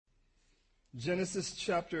Genesis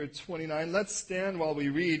chapter 29. Let's stand while we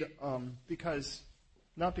read,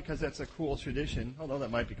 not because that's a cool tradition, although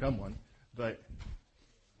that might become one, but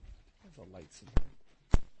there's the lights in here.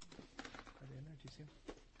 Are they in there? Do you see them?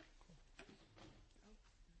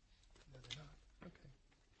 No, they're not. Okay.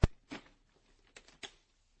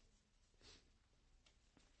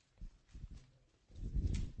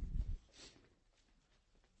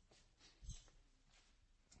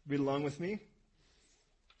 Read along with me.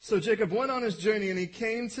 So Jacob went on his journey, and he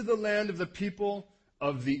came to the land of the people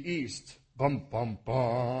of the east. Bum, bum,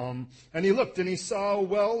 bum. And he looked, and he saw a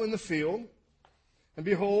well in the field. And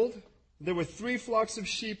behold, there were 3 flocks of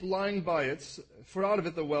sheep lying by it. For out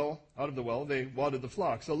of the well, they watered the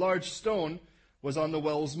flocks. A large stone was on the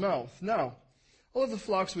well's mouth. Now, all of the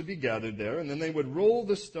flocks would be gathered there, and then they would roll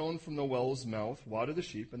the stone from the well's mouth, water the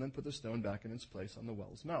sheep, and then put the stone back in its place on the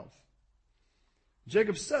well's mouth.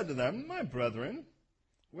 Jacob said to them, "My brethren,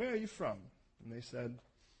 where are you from?" And they said,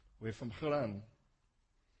 "We're from Haran."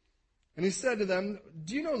 And he said to them,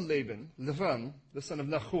 "Do you know Laban, the son of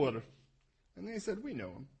Nahor?" And they said, "We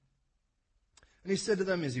know him." And he said to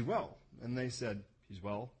them, "Is he well?" And they said, "He's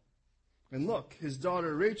well. And look, his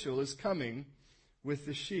daughter Rachel is coming with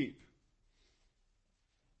the sheep."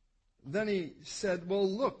 Then he said, "Well,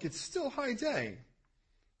 look, it's still high day.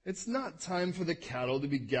 It's not time for the cattle to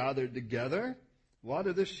be gathered together.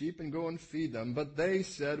 Water the sheep and go and feed them." But they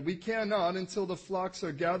said, "We cannot until the flocks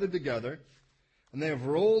are gathered together, and they have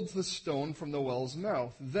rolled the stone from the well's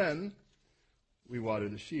mouth. Then we water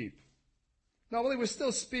the sheep." Now while he was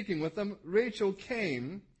still speaking with them, Rachel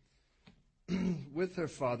came with her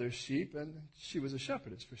father's sheep, and she was a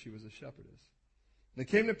shepherdess, for she was a shepherdess. And it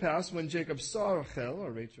came to pass, when Jacob saw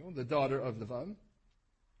Rachel, the daughter of Laban,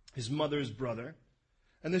 his mother's brother,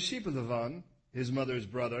 and the sheep of Laban, his mother's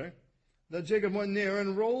brother, that Jacob went near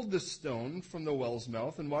and rolled the stone from the well's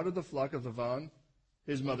mouth and watered the flock of Laban,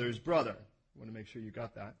 his mother's brother. I want to make sure you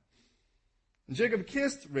got that. And Jacob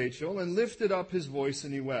kissed Rachel and lifted up his voice,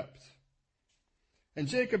 and he wept. And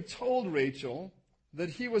Jacob told Rachel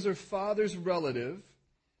that he was her father's relative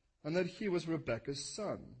and that he was Rebekah's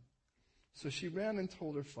son. So she ran and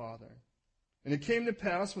told her father. And it came to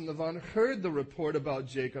pass, when Laban heard the report about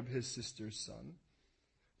Jacob, his sister's son,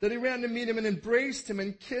 that he ran to meet him and embraced him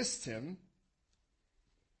and kissed him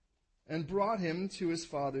and brought him to his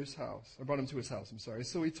father's house. Or brought him to his house,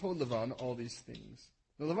 So he told Laban all these things.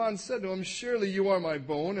 And Laban said to him, "Surely you are my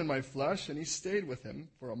bone and my flesh." And he stayed with him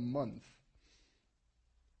for a month.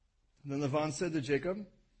 And then Laban said to Jacob,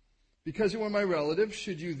 "Because you are my relative,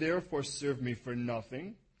 should you therefore serve me for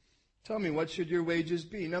nothing? Tell me, what should your wages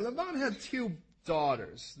be?" Now Laban had 2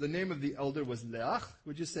 daughters. The name of the elder was Leah.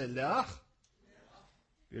 Would you say Leah?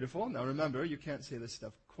 Beautiful. Now remember, you can't say this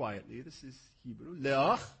stuff quietly. This is Hebrew.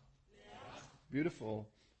 Leah. Beautiful.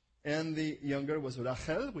 And the younger was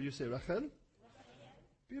Rachel. Would you say Rachel?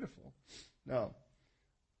 Beautiful. Now,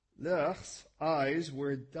 Leah's eyes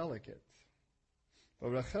were delicate,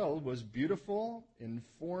 but Rachel was beautiful in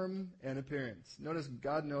form and appearance. Notice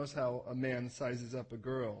God knows how a man sizes up a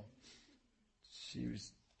girl. She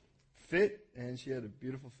was fit and she had a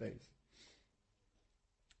beautiful face.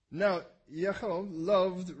 Now, Yaakov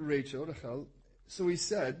loved Rachel, so he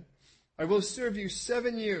said, "I will serve you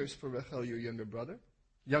 7 years for Rachel, your younger brother,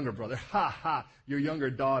 your younger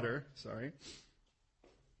daughter,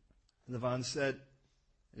 Laban said,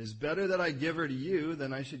 "It is better that I give her to you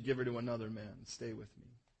than I should give her to another man. Stay with me."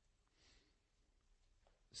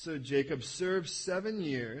 So Jacob served 7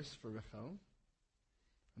 years for Rachel,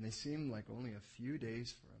 and they seemed like only a few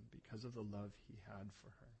days for him because of the love he had for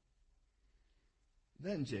her.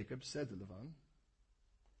 Then Jacob said to Laban,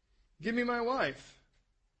 "Give me my wife,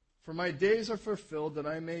 for my days are fulfilled that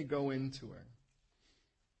I may go into her."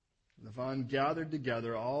 Laban gathered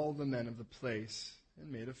together all the men of the place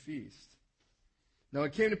and made a feast. Now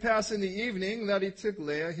it came to pass in the evening that he took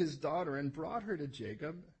Leah his daughter and brought her to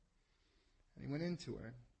Jacob, and he went into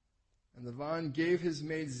her. And Laban gave his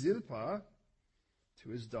maid Zilpah to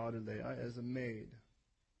his daughter Leah as a maid.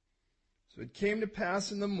 So it came to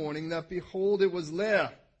pass in the morning that, behold, it was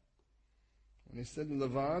Leah. And he said to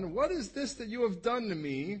Laban, "What is this that you have done to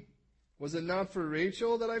me? Was it not for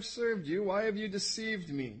Rachel that I've served you? Why have you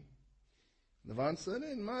deceived me?" Laban said,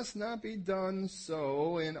 "It must not be done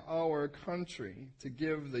so in our country, to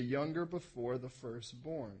give the younger before the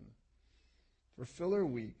firstborn. Fulfill her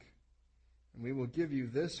week, and we will give you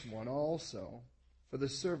this one also for the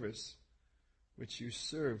service which you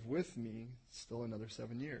serve with me still another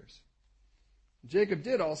 7 years." Jacob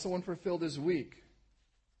did also and fulfilled his week,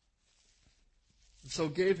 and so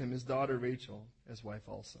gave him his daughter Rachel as wife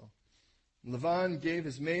also. Laban gave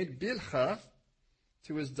his maid Bilhah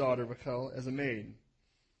to his daughter Rachel as a maid.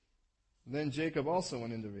 Then Jacob also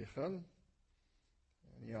went into Rachel,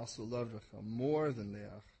 and he also loved Rachel more than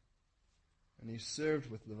Leah, and he served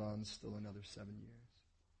with Laban still another 7 years.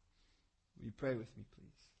 Will you pray with me, please?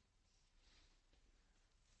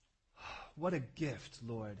 What a gift,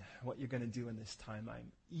 Lord, what you're going to do in this time.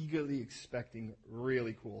 I'm eagerly expecting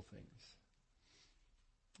really cool things.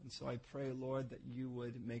 And so I pray, Lord, that you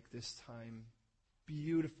would make this time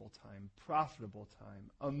beautiful time, profitable time,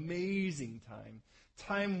 amazing time,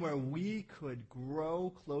 time where we could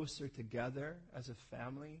grow closer together as a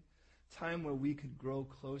family, time where we could grow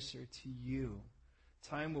closer to you,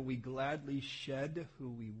 time where we gladly shed who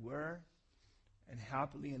we were and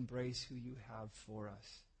happily embrace who you have for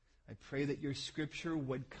us. I pray that your scripture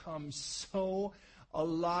would come so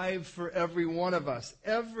alive for every one of us,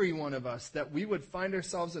 that we would find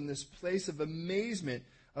ourselves in this place of amazement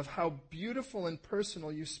of how beautiful and personal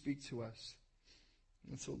you speak to us.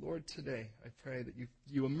 And so, Lord, today I pray that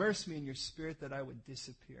you immerse me in your Spirit, that I would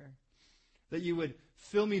disappear, that you would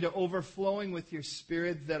fill me to overflowing with your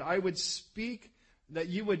Spirit, that I would speak, that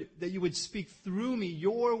you would speak through me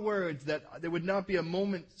your words, that there would not be a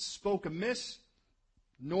moment spoke amiss,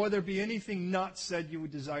 nor there be anything not said you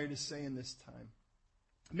would desire to say in this time.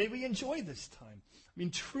 May we enjoy this time. I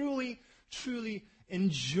mean, truly, truly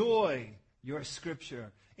enjoy your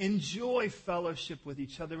scripture. Enjoy fellowship with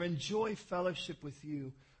each other. Enjoy fellowship with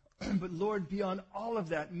you. But Lord, beyond all of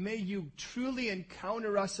that, may you truly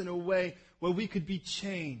encounter us in a way where we could be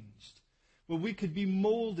changed, where we could be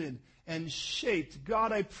molded and shaped.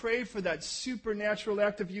 God, I pray for that supernatural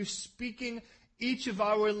act of you speaking each of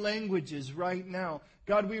our languages right now.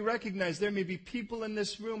 God, we recognize there may be people in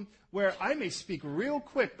this room where I may speak real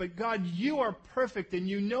quick, but God, you are perfect and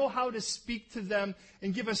you know how to speak to them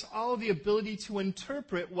and give us all the ability to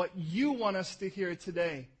interpret what you want us to hear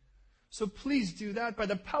today. So please do that. By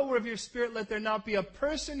the power of your Spirit, let there not be a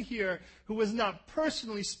person here who is not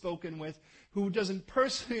personally spoken with, who doesn't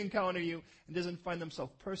personally encounter you, and doesn't find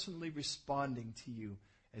themselves personally responding to you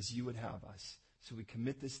as you would have us. So we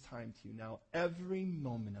commit this time to you now, every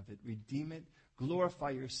moment of it. Redeem it, glorify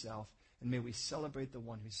yourself, and may we celebrate the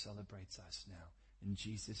one who celebrates us now. In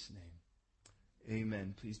Jesus' name,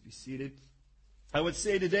 amen. Please be seated. I would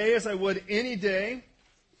say today, as I would any day,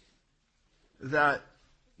 that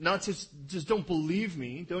not just don't believe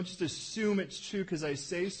me, don't just assume it's true because I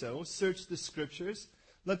say so. Search the scriptures.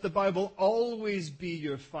 Let the Bible always be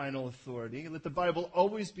your final authority. Let the Bible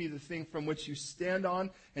always be the thing from which you stand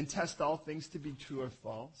on and test all things to be true or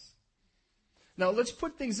false. Now, let's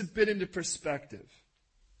put things a bit into perspective.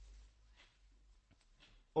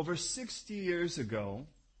 Over 60 years ago,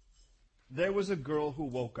 there was a girl who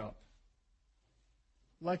woke up,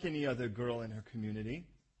 like any other girl in her community.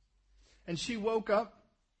 And she woke up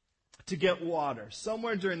to get water.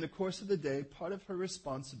 Somewhere during the course of the day, part of her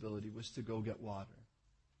responsibility was to go get water.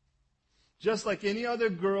 Just like any other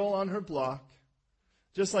girl on her block,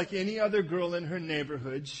 just like any other girl in her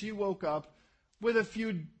neighborhood, she woke up with a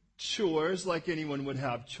few chores, like anyone would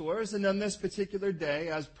have chores. And on this particular day,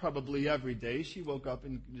 as probably every day, she woke up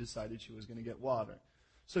and decided she was going to get water.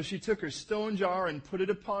 So she took her stone jar and put it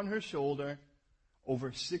upon her shoulder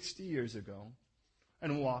over 60 years ago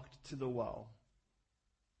and walked to the well.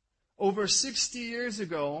 Over 60 years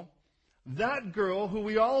ago, that girl who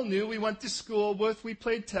we all knew, we went to school with, we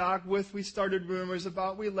played tag with, we started rumors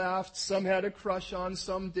about, we laughed, some had a crush on,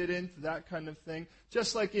 some didn't, that kind of thing,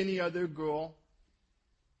 just like any other girl.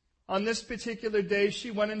 On this particular day,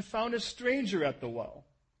 she went and found a stranger at the well.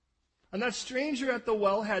 And that stranger at the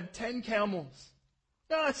well had 10 camels.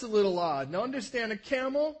 Now, that's a little odd. Now, understand, a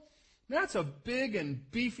camel, that's a big and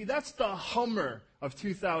beefy, that's the Hummer of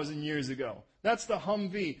 2,000 years ago. That's the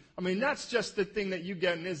Humvee. I mean, that's just the thing that you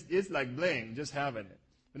get, and it's like bling, just having it.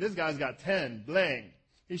 But this guy's got 10, bling.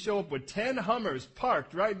 He showed up with 10 Hummers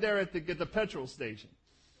parked right there at the petrol station.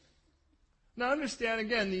 Now, understand,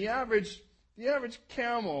 again, the average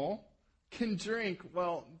camel can drink,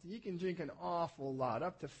 well, he can drink an awful lot,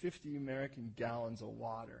 up to 50 American gallons of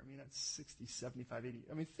water. I mean, that's 60, 75, 80.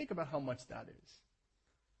 I mean, think about how much that is.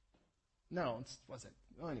 No, it wasn't.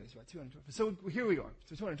 Oh, anyways, about 225. So here we are.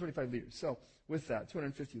 So 225 liters. So with that,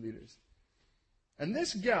 250 liters. And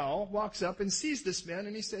this gal walks up and sees this man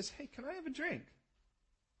and he says, "Hey, can I have a drink?"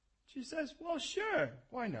 She says, "Well, sure.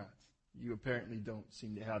 Why not?" You apparently don't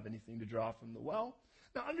seem to have anything to draw from the well.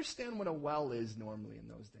 Now, understand what a well is normally in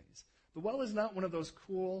those days. The well is not one of those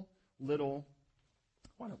cool little...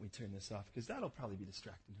 Why don't we turn this off? Because that'll probably be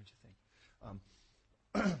distracting, don't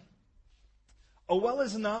you think? A well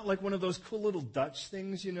is not like one of those cool little Dutch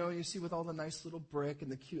things, you see with all the nice little brick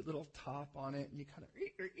and the cute little top on it, and you kind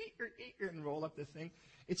of and roll up the thing.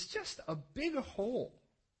 It's just a big hole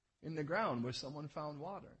in the ground where someone found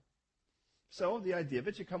water. So the idea of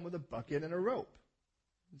it, you come with a bucket and a rope.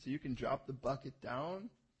 So you can drop the bucket down,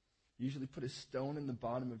 usually put a stone in the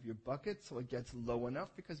bottom of your bucket so it gets low enough,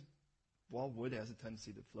 because wood has a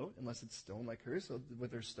tendency to float unless it's stone like hers. So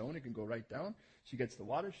with her stone, it can go right down. She gets the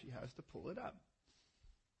water, she has to pull it up.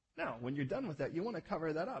 Now, when you're done with that, you want to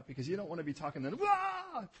cover that up, because you don't want to be talking then,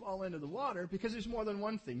 fall into the water, because there's more than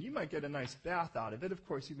one thing. You might get a nice bath out of it. Of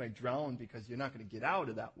course, you might drown because you're not going to get out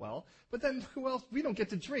of that well. But then who else? We don't get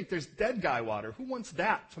to drink. There's dead guy water. Who wants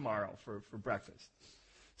that tomorrow for breakfast?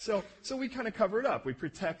 So we kind of cover it up. We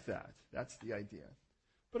protect that. That's the idea.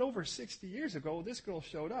 But over 60 years ago, this girl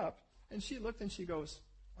showed up, and she looked and she goes,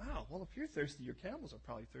 wow, well, if you're thirsty, your camels are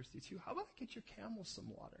probably thirsty too. How about I get your camels some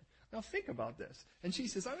water? Now think about this. And she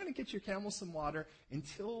says, I'm going to get your camels some water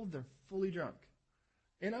until they're fully drunk.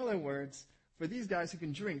 In other words, for these guys who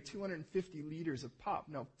can drink 250 liters of pop,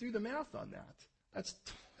 now do the math on that.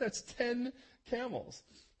 That's 10 camels.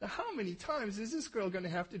 Now how many times is this girl going to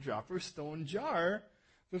have to drop her stone jar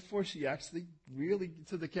before she actually really,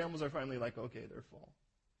 so the camels are finally like, okay, they're full.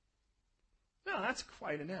 Now that's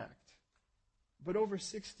quite an act. But over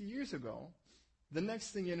 60 years ago, the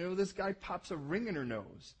next thing you know, this guy pops a ring in her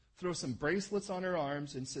nose, throws some bracelets on her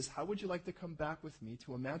arms, and says, how would you like to come back with me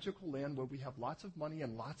to a magical land where we have lots of money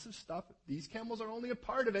and lots of stuff? These camels are only a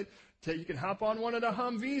part of it. You can hop on one of the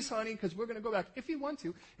Humvees, honey, because we're going to go back if you want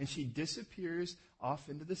to. And she disappears off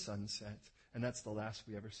into the sunset. And that's the last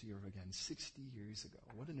we ever see her again, 60 years ago.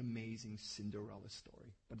 What an amazing Cinderella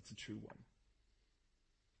story, but it's a true one.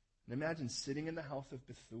 And imagine sitting in the house of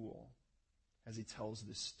Bethuel as he tells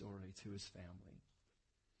this story to his family.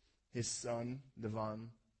 His son, Lavan,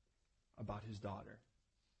 about his daughter,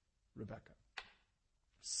 Rebecca.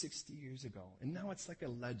 60 years ago. And now it's like a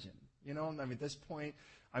legend. At this point,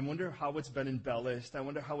 I wonder how it's been embellished. I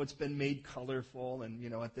wonder how it's been made colorful. And,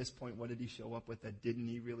 at this point, what did he show up with that didn't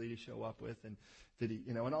he really show up with? And did he,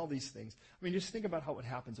 and all these things. Just think about how it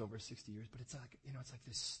happens over 60 years. But it's like, it's like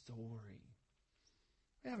this story.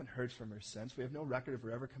 We haven't heard from her since. We have no record of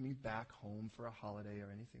her ever coming back home for a holiday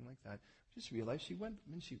or anything like that. We just realized she went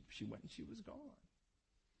and she was gone.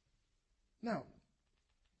 Now,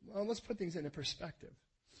 let's put things into perspective.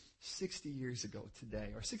 60 years ago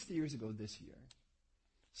today, or 60 years ago this year.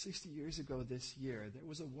 60 years ago this year, there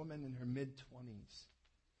was a woman in her mid-20s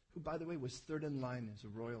who, by the way, was third in line as a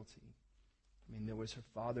royalty. There was her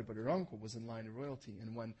father, but her uncle was in line of royalty.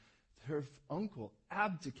 And when her uncle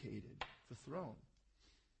abdicated the throne,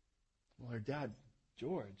 her dad,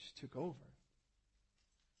 George, took over.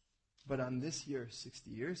 But on this year,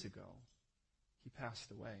 60 years ago, he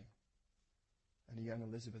passed away. And a young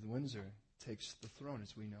Elizabeth Windsor takes the throne,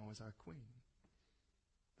 as we know, as our queen.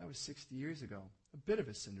 That was 60 years ago. A bit of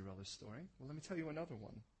a Cinderella story. Well, let me tell you another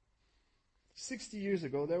one. 60 years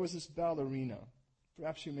ago, there was this ballerina.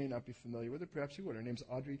 Perhaps you may not be familiar with her. Perhaps you would. Her name's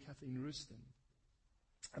Audrey Kathleen Roustan.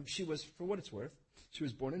 She was, for what it's worth, she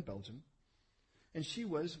was born in Belgium. And she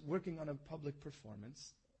was working on a public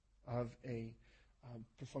performance of a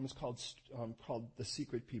performance called The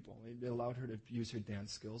Secret People. It allowed her to use her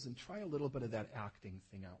dance skills and try a little bit of that acting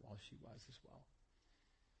thing out while she was as well.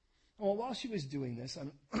 Well, while she was doing this,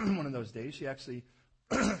 on one of those days, she actually,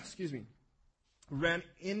 ran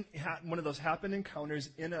in, one of those happened encounters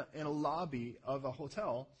in a lobby of a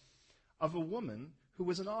hotel of a woman who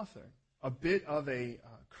was an author. A bit of a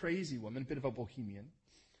crazy woman, a bit of a bohemian.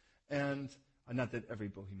 And not that every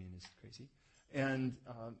bohemian is crazy.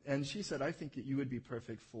 And she said, I think that you would be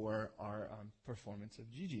perfect for our performance of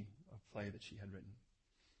Gigi, a play that she had written.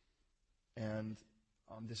 And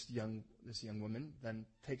this young woman then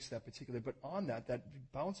takes that particular, but on that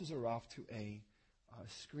bounces her off to a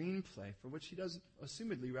screenplay for which she does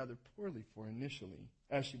assumedly rather poorly for initially,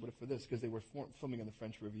 as she would have for this, because they were filming in the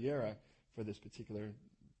French Riviera for this particular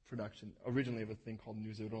production, originally of a thing called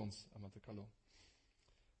Nous irons à Monte Carlo.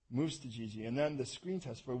 Moves to Gigi, and then the screen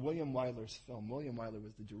test for William Wyler's film. William Wyler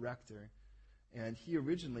was the director, and he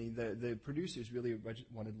originally, the producers really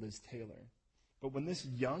wanted Liz Taylor. But when this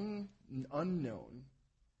young unknown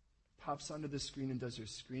pops onto the screen and does her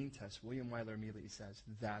screen test, William Wyler immediately says,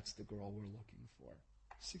 that's the girl we're looking for.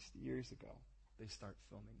 60 years ago, they start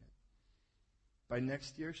filming it. By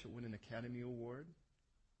next year, she'll win an Academy Award.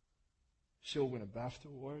 She'll win a BAFTA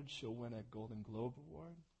Award. She'll win a Golden Globe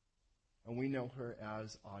Award. And we know her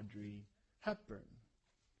as Audrey Hepburn.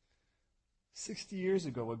 60 years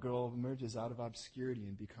ago, a girl emerges out of obscurity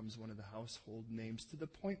and becomes one of the household names, to the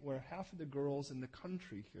point where half of the girls in the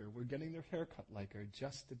country here were getting their hair cut like her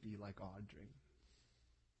just to be like Audrey.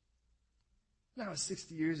 Now,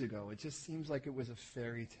 60 years ago, it just seems like it was a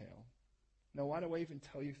fairy tale. Now, why do I even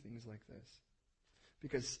tell you things like this?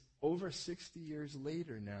 Because over 60 years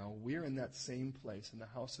later now, we're in that same place, in the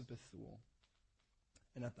house of Bethuel.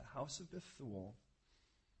 And at the house of Bethuel,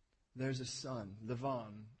 there's a son,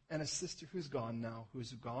 Lavan, and a sister who's gone now,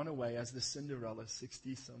 who's gone away as the Cinderella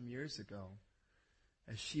 60-some years ago,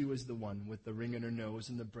 as she was the one with the ring in her nose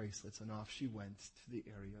and the bracelets, and off she went to the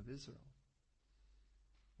area of Israel.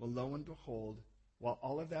 Well, lo and behold, while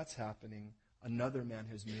all of that's happening, another man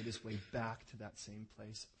has made his way back to that same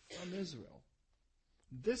place from Israel.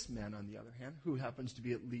 This man, on the other hand, who happens to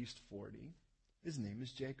be at least 40, his name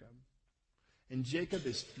is Jacob. And Jacob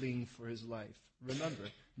is fleeing for his life. Remember,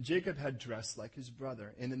 Jacob had dressed like his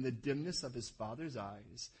brother, and in the dimness of his father's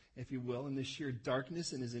eyes, if you will, in the sheer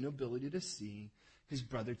darkness and his inability to see, his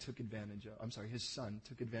son took advantage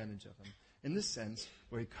of him. In the sense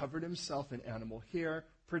where he covered himself in animal hair,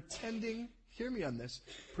 pretending, hear me on this,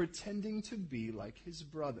 pretending to be like his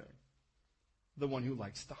brother, the one who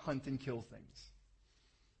likes to hunt and kill things.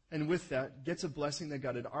 And with that, gets a blessing that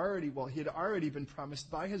God he had already been promised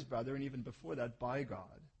by his brother, and even before that, by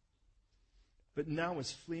God. But now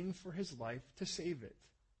is fleeing for his life to save it,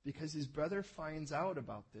 because his brother finds out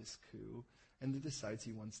about this coup and decides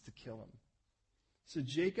he wants to kill him. So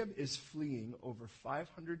Jacob is fleeing over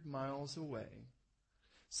 500 miles away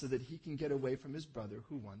so that he can get away from his brother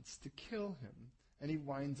who wants to kill him. And he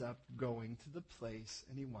winds up going to the place,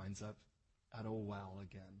 and he winds up at a well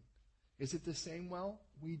again. Is it the same well?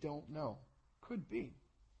 We don't know. Could be.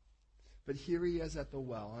 But here he is at the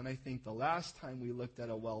well, and I think the last time we looked at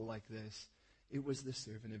a well like this, it was the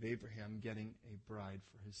servant of Abraham getting a bride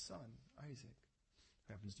for his son, Isaac,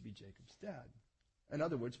 who happens to be Jacob's dad. In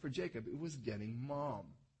other words, for Jacob, it was getting mom.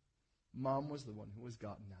 Mom was the one who was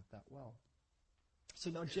gotten at that well.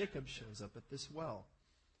 So now Jacob shows up at this well,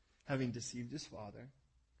 having deceived his father,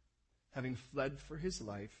 having fled for his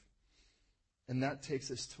life. And that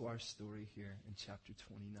takes us to our story here in chapter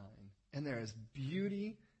 29. And there is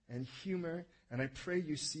beauty and humor, and I pray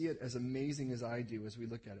you see it as amazing as I do as we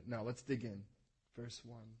look at it. Now, let's dig in. Verse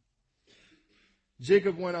 1.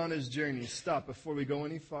 Jacob went on his journey. Stop, before we go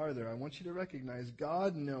any farther, I want you to recognize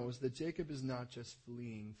God knows that Jacob is not just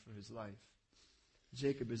fleeing for his life.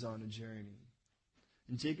 Jacob is on a journey.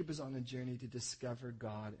 And Jacob is on a journey to discover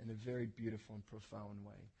God in a very beautiful and profound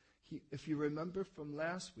way. If you remember from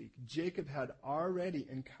last week, Jacob had already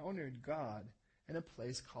encountered God in a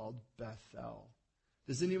place called Bethel.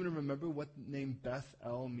 Does anyone remember what the name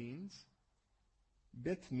Bethel means?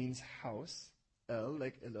 Bet means house. El,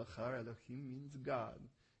 like Elohar, Elohim means God.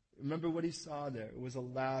 Remember what he saw there. It was a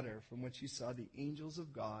ladder from which he saw the angels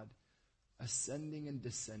of God ascending and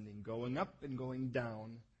descending, going up and going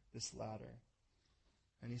down this ladder.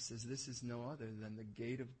 And he says, this is no other than the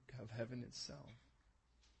gate of heaven itself.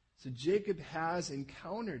 So Jacob has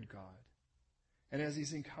encountered God. And as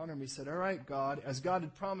he's encountered him, he said, all right, God, as God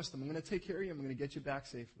had promised him, I'm going to take care of you. I'm going to get you back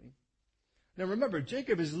safely. Now remember,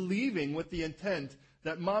 Jacob is leaving with the intent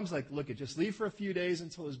that mom's like, look, just leave for a few days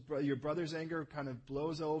until your brother's anger kind of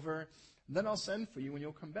blows over. And then I'll send for you and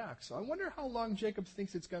you'll come back. So I wonder how long Jacob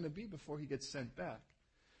thinks it's going to be before he gets sent back.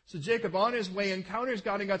 So Jacob, on his way, encounters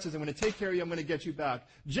God, and God says, I'm going to take care of you, I'm going to get you back.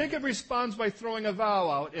 Jacob responds by throwing a vow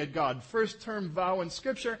out at God. First term vow in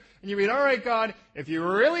Scripture. And you read, all right, God, if you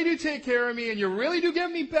really do take care of me and you really do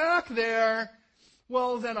get me back there,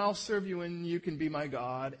 well, then I'll serve you and you can be my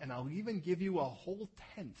God, and I'll even give you a whole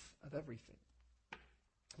tenth of everything.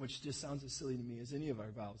 Which just sounds as silly to me as any of our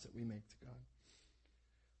vows that we make to God.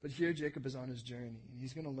 But here Jacob is on his journey, and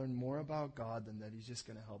he's going to learn more about God than that he's just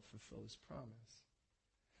going to help fulfill his promise.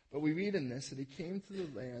 But we read in this that he came to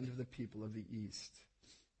the land of the people of the East.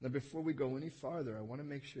 Now, before we go any farther, I want to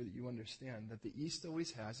make sure that you understand that the East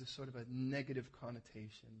always has a sort of a negative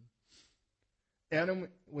connotation. Adam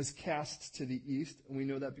was cast to the east, and we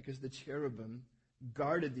know that because the cherubim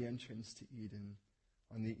guarded the entrance to Eden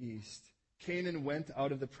on the east. Canaan went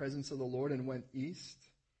out of the presence of the Lord and went east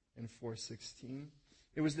in 4:16.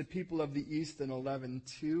 It was the people of the east in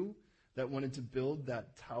 11:2 that wanted to build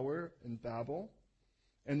that tower in Babel.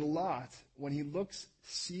 And Lot, when he looks,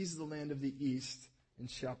 sees the land of the east in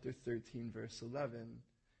chapter 13, verse 11,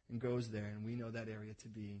 and goes there. And we know that area to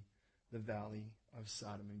be the valley of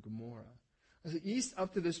Sodom and Gomorrah. The east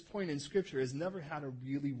up to this point in Scripture has never had a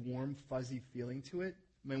really warm, fuzzy feeling to it.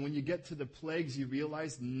 I mean, when you get to the plagues, you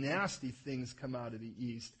realize nasty things come out of the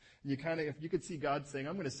east. And if you could see God saying,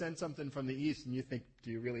 I'm going to send something from the east, and you think,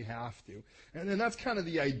 do you really have to? And then that's kind of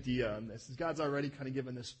the idea on this, is God's already kind of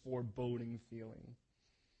given this foreboding feeling.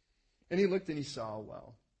 And he looked and he saw a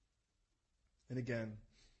well. And again,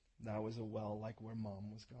 that was a well like where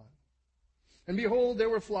Mom was gone. And behold, there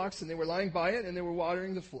were flocks, and they were lying by it, and they were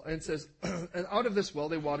watering the flocks. And it says, and out of this well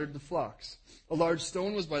they watered the flocks. A large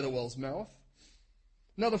stone was by the well's mouth.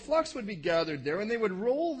 Now the flocks would be gathered there, and they would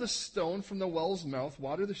roll the stone from the well's mouth,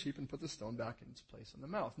 water the sheep, and put the stone back in its place in the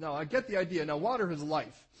mouth. Now, I get the idea. Now, water is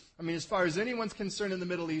life. I mean, as far as anyone's concerned in the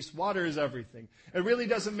Middle East, water is everything. It really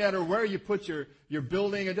doesn't matter where you put your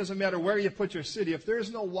building. It doesn't matter where you put your city. If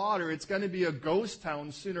there's no water, it's going to be a ghost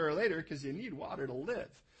town sooner or later, because you need water to live.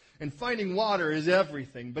 And finding water is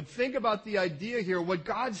everything. But think about the idea here, what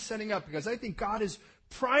God's setting up, because I think God is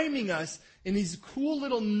priming us in these cool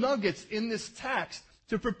little nuggets in this text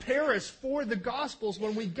to prepare us for the Gospels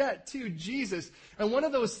when we get to Jesus. And one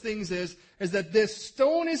of those things is that this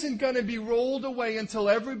stone isn't going to be rolled away until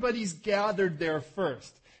everybody's gathered there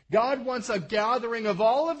first. God wants a gathering of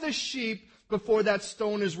all of the sheep before that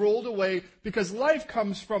stone is rolled away, because life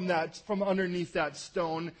comes from underneath that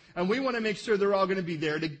stone, and we want to make sure they're all going to be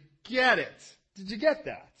there to get it. Did you get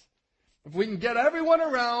that? If we can get everyone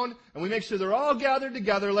around and we make sure they're all gathered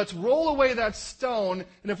together, let's roll away that stone.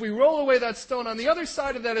 And if we roll away that stone, on the other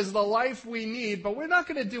side of that is the life we need. But we're not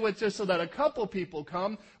going to do it just so that a couple people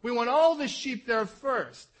come. We want all the sheep there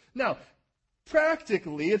first. Now,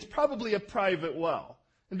 practically, it's probably a private well.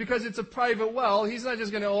 And because it's a private well, he's not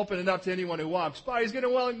just going to open it up to anyone who walks by. He's going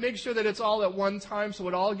to make sure that it's all at one time so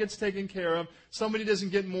it all gets taken care of. Somebody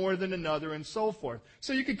doesn't get more than another, and so forth.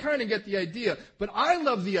 So you can kind of get the idea. But I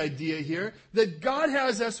love the idea here that God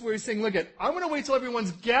has us where he's saying, look, I'm going to wait till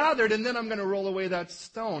everyone's gathered, and then I'm going to roll away that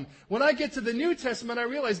stone. When I get to the New Testament, I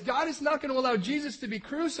realize God is not going to allow Jesus to be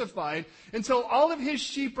crucified until all of his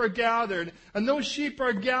sheep are gathered. And those sheep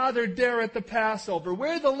are gathered there at the Passover,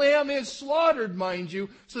 where the lamb is slaughtered, mind you,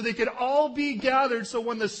 so they could all be gathered. So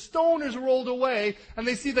when the stone is rolled away and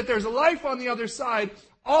they see that there's life on the other side,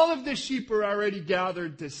 all of the sheep are already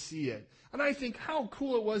gathered to see it. And I think how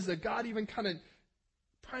cool it was that God even kind of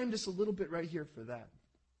primed us a little bit right here for that.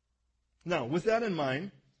 Now, with that in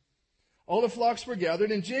mind, all the flocks were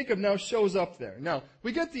gathered, and Jacob now shows up there. Now,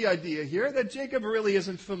 we get the idea here that Jacob really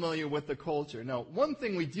isn't familiar with the culture. Now, one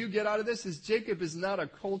thing we do get out of this is Jacob is not a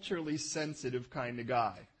culturally sensitive kind of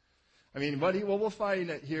guy. I mean, what we'll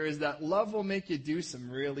find here is that love will make you do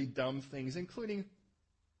some really dumb things, including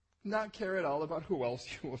not care at all about who else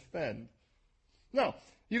you offend. No,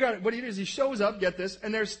 what he does, he shows up, get this,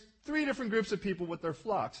 and there's 3 different groups of people with their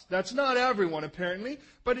flocks. That's not everyone, apparently,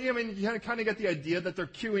 but I mean, you kind of get the idea that they're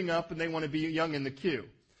queuing up and they want to be young in the queue.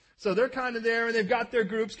 So they're kind of there, and they've got their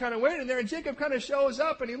groups kind of waiting there, and Jacob kind of shows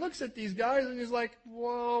up, and he looks at these guys, and he's like,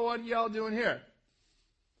 whoa, what are y'all doing here?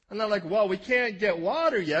 And they're like, well, we can't get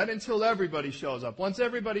water yet until everybody shows up. Once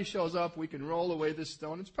everybody shows up, we can roll away this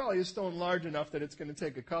stone. It's probably a stone large enough that it's going to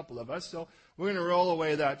take a couple of us. So we're going to roll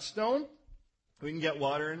away that stone. We can get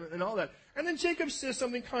water and all that. And then Jacob says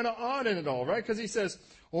something kind of odd in it all, right? Because he says,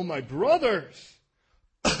 oh, my brothers.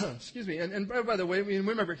 Excuse me. And by the way,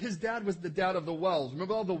 remember, his dad was the dad of the wells.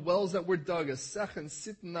 Remember all the wells that were dug, Sech and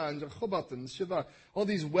Sitna and Rehoboth and Shiva, all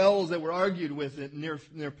these wells that were argued with near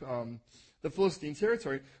the Philistine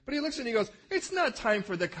territory. But he looks and he goes, it's not time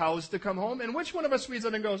for the cows to come home. And which one of us reads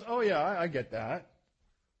it and goes, oh yeah, I get that.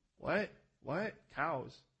 What?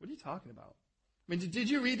 Cows? What are you talking about? I mean, did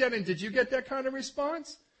you read that and did you get that kind of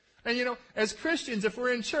response? And as Christians, if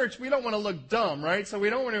we're in church, we don't want to look dumb, right? So we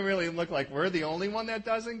don't want to really look like we're the only one that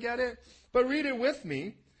doesn't get it. But read it with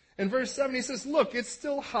me. In verse 7, he says, look, it's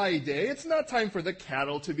still high day. It's not time for the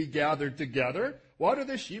cattle to be gathered together. Water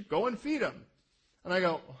the sheep, go and feed them. And I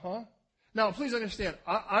go, huh? Now, please understand,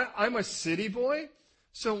 I'm a city boy,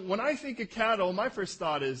 so when I think of cattle, my first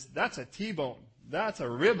thought is, that's a T-bone, that's a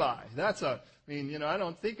ribeye, I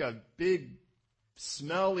don't think of big,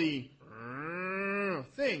 smelly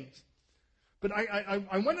things. But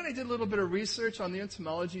I went and I did a little bit of research on the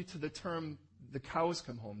etymology to the term, the cows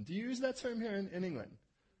come home. Do you use that term here in England?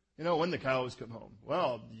 When the cows come home.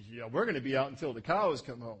 Well, we're going to be out until the cows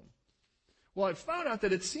come home. Well, I found out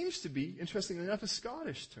that it seems to be, interestingly enough, a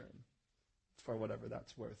Scottish term, for whatever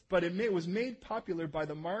that's worth. But it was made popular by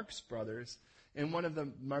the Marx Brothers. And one of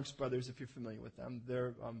the Marx Brothers, if you're familiar with them,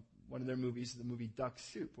 one of their movies, the movie Duck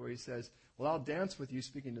Soup, where he says, well, I'll dance with you,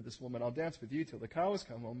 speaking to this woman, I'll dance with you till the cows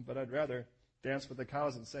come home, but I'd rather dance with the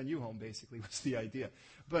cows and send you home, basically, was the idea.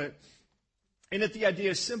 And the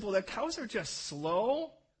idea is simple, that cows are just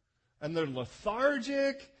slow, and they're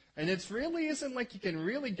lethargic, And it really isn't like you can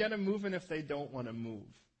really get them moving if they don't want to move.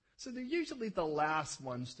 So they're usually the last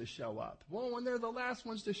ones to show up. Well, when they're the last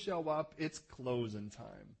ones to show up, it's closing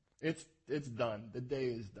time. It's done. The day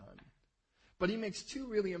is done. But he makes two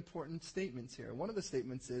really important statements here. One of the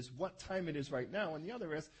statements is what time it is right now, and the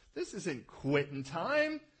other is, this isn't quitting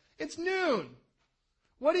time. It's noon.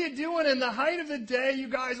 What are you doing in the height of the day? You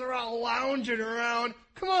guys are all lounging around.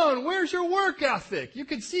 Come on, where's your work ethic? You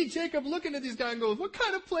can see Jacob looking at these guys and goes, what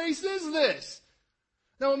kind of place is this?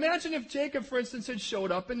 Now imagine if Jacob, for instance, had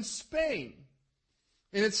showed up in Spain.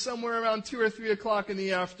 And it's somewhere around 2 or 3 o'clock in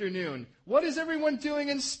the afternoon. What is everyone doing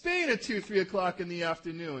in Spain at 2, 3 o'clock in the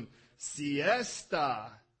afternoon?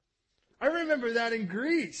 Siesta. I remember that in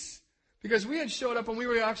Greece. Because we had showed up and we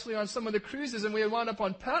were actually on some of the cruises and we had wound up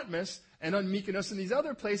on Patmos and on Mykonos and these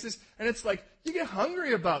other places. And it's like, you get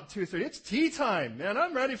hungry about 2:30. It's tea time, man.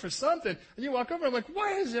 I'm ready for something. And you walk over, I'm like,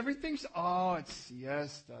 why is everything oh, it's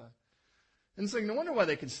siesta. And it's like, no wonder why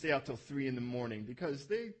they can stay out till 3 in the morning. Because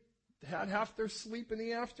they had half their sleep in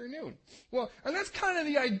the afternoon. Well, and that's kind of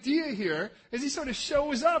the idea here, is he sort of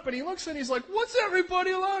shows up and he looks and he's like, what's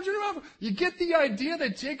everybody lounging around? You get the idea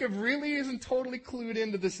that Jacob really isn't totally clued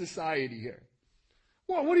into the society here.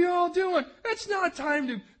 Well, what are you all doing? It's not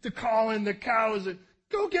time to call in the cows and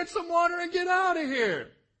go get some water and get out of here.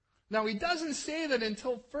 Now, he doesn't say that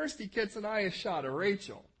until first he gets an eye a shot of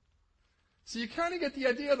Rachel. So you kind of get the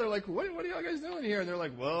idea. They're like, what are y'all guys doing here? And they're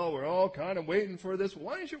like, well, we're all kind of waiting for this.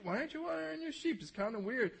 Why aren't you watering your sheep? It's kind of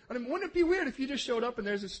weird. I mean, wouldn't it be weird if you just showed up and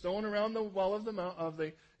there's a stone around the wall of the mouth of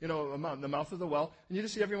the mouth of the well, and you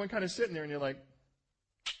just see everyone kind of sitting there, and you're like,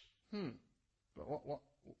 but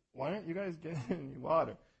why aren't you guys getting any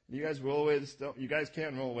water? And you guys roll away the stone. You guys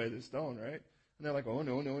can't roll away the stone, right? And they're like, oh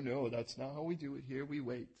no, that's not how we do it here. We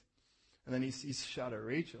wait. And then he sees a shot of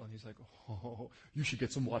Rachel, and he's like, oh, you should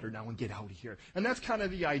get some water now and get out of here. And that's kind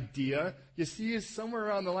of the idea. You see somewhere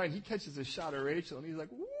around the line, he catches a shot of Rachel, and he's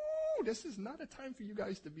like, woo, this is not a time for you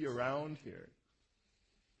guys to be around here.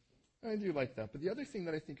 I do like that. But the other thing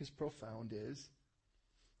that I think is profound is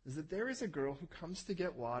that there is a girl who comes to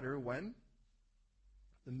get water when?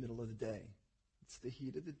 The middle of the day. It's the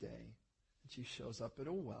heat of the day. And she shows up at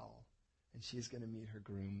a well, and she's going to meet her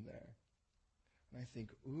groom there. And I think,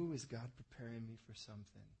 ooh, is God preparing me for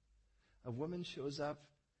something? A woman shows up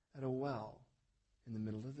at a well in the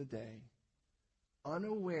middle of the day,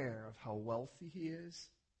 unaware of how wealthy he is,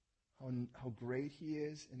 how great he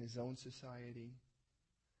is in his own society,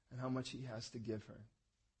 and how much he has to give her.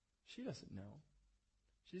 She doesn't know.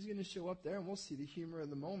 She's going to show up there, and we'll see the humor of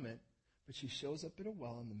the moment, but she shows up at a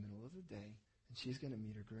well in the middle of the day, and she's going to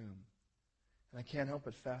meet her groom. And I can't help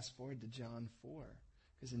but fast forward to John 4.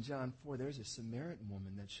 Because in John 4, there's a Samaritan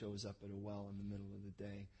woman that shows up at a well in the middle of the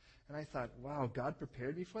day. And I thought, wow, God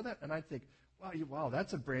prepared me for that? And I think, wow,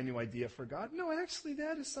 that's a brand new idea for God. No, actually,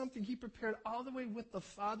 that is something he prepared all the way with the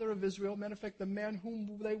father of Israel. Matter of fact, the man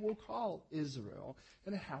whom they will call Israel.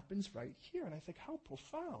 And it happens right here. And I think, how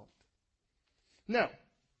profound. Now,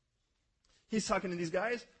 he's talking to these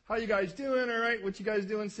guys. How you guys doing? All right, what you guys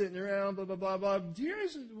doing? Sitting around, blah, blah, blah, blah. Do you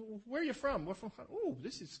guys, where are you from? We're from, oh,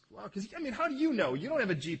 this is, wow. Because, I mean, how do you know? You don't have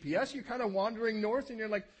a GPS. You're kind of wandering north, and you're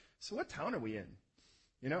like, so what town are we in?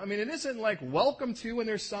 You know, I mean, it isn't like welcome to, and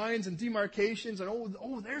there's signs and demarcations, and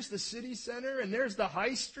oh, there's the city center, and there's the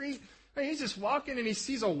high street. I mean, he's just walking, and he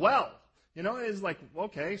sees a well. You know, it's like,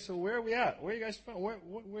 okay, so where are we at? Where are you guys from? Where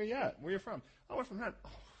are you at? Where are you from? Oh, we're from that. Oh,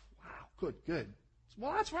 wow, good.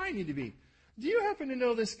 Well, that's where I need to be. Do you happen to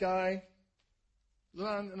know this guy?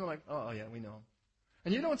 And they're like, oh, yeah, we know him.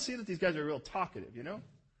 And you don't see that these guys are real talkative, you know?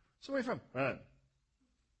 So where are you from?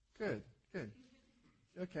 Good.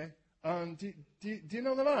 Okay. Do you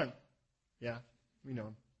know Lavan? Yeah, we know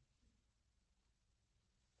him.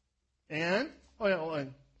 And? Oh, yeah,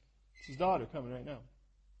 and it's his daughter coming right now.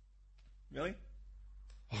 Really?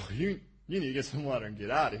 Oh, you need to get some water and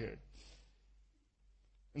get out of here.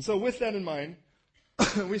 And so with that in mind,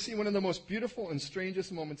 we see one of the most beautiful and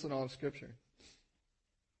strangest moments in all of Scripture.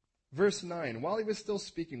 Verse 9, while he was still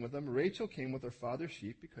speaking with them, Rachel came with her father's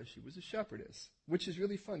sheep because she was a shepherdess. Which is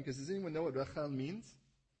really fun, because does anyone know what Rachel means?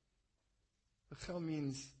 Rachel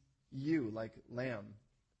means ewe, like lamb.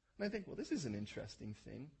 And I think, well, this is an interesting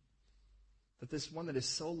thing. That this one that is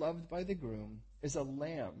so loved by the groom is a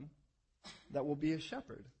lamb that will be a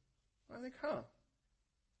shepherd. I think, well,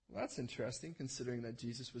 that's interesting, considering that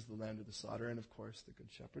Jesus was the lamb of the slaughter and, of course, the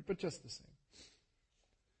good shepherd, but just the same.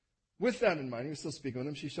 With that in mind, he was still speaking with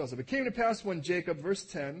them. She shows up. It came to pass when Jacob, verse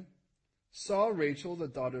 10, saw Rachel, the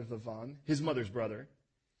daughter of Laban, his mother's brother,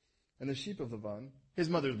 and the sheep of Laban, his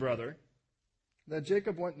mother's brother, Then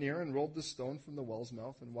Jacob went near and rolled the stone from the well's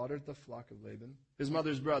mouth and watered the flock of Laban, his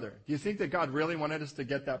mother's brother. Do you think that God really wanted us to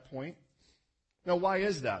get that point? Now, why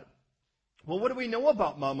is that? Well, what do we know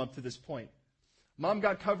about Mom up to this point? Mom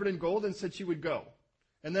got covered in gold and said she would go.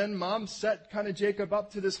 And then Mom set kind of Jacob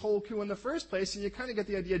up to this whole coup in the first place, and you kind of get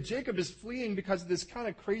the idea Jacob is fleeing because of this kind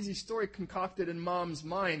of crazy story concocted in Mom's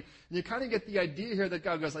mind. And you kind of get the idea here that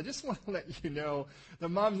God goes, I just want to let you know that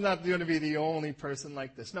Mom's not going to be the only person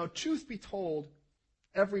like this. Now, truth be told,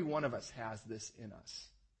 every one of us has this in us.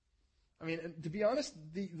 I mean, to be honest,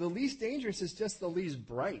 the least dangerous is just the least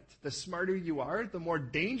bright. The smarter you are, the more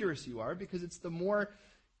dangerous you are, because it's the more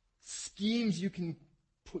schemes you can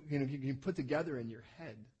put together in your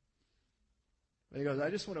head. And he goes,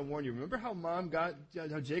 I just want to warn you. Remember how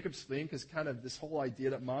how Jacob's fleeing because kind of this whole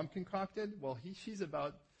idea that Mom concocted? Well,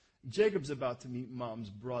 Jacob's about to meet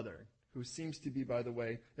Mom's brother, who seems to be, by the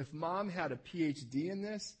way, if Mom had a PhD in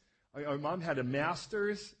this, or Mom had a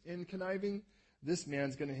master's in conniving, this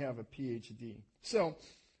man's going to have a PhD. So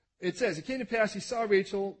it says, it came to pass, he saw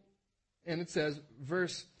Rachel, and it says,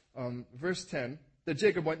 verse 10, that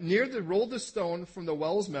Jacob went near rolled the stone from the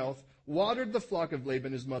well's mouth, watered the flock of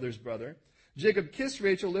Laban, his mother's brother. Jacob kissed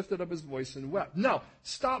Rachel, lifted up his voice, and wept. Now,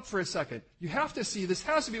 stop for a second. You have to see, this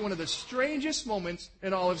has to be one of the strangest moments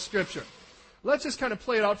in all of Scripture. Let's just kind of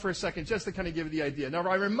play it out for a second, just to kind of give you the idea. Now,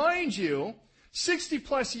 I remind you, 60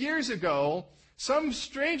 plus years ago, some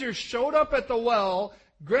stranger showed up at the well,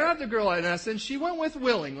 grabbed the girl in essence, she went with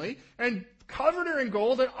willingly, and covered her in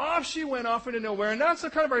gold, and off she went off into nowhere. And that's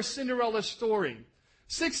kind of our Cinderella story.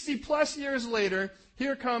 60 plus years later,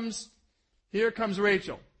 here comes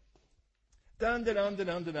Rachel. Dun dun dun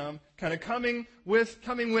dun dun dun, kind of coming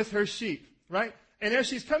with her sheep, right? And as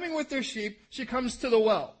she's coming with her sheep, she comes to the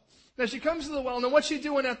well. Now she comes to the well, and what's she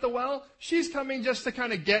doing at the well? She's coming just to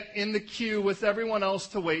kind of get in the queue with everyone else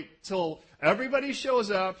to wait till everybody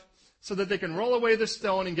shows up so that they can roll away the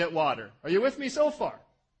stone and get water. Are you with me so far?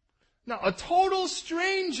 Now, a total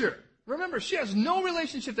stranger, remember, she has no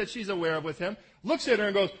relationship that she's aware of with him, looks at her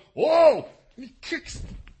and goes, whoa! And he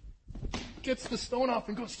gets the stone off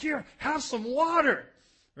and goes, here, have some water.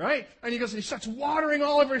 Right? And he goes, and he starts watering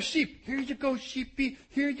all of her sheep. Here you go, sheepy.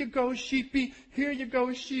 Here you go, sheepy. Here you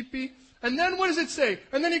go, sheepy. And then what does it say?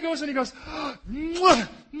 And then he goes, mwah,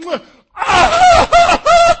 mwah.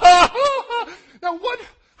 Now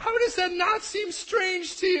how does that not seem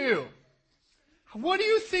strange to you? What do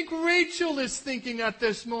you think Rachel is thinking at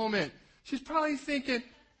this moment? She's probably thinking,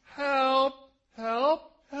 help,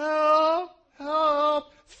 help, help,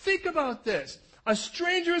 help. Think about this. A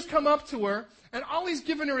stranger has come up to her, and all he's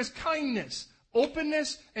given her is kindness,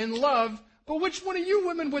 openness, and love. But which one of you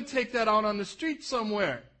women would take that out on the street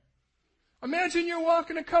somewhere? Imagine you're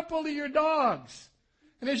walking a couple of your dogs.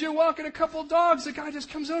 And as you're walking a couple of dogs, the guy just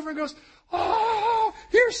comes over and goes, oh,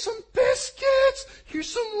 here's some biscuits. Here's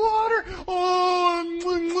some water. Oh,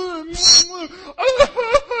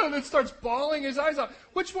 and it starts bawling his eyes out.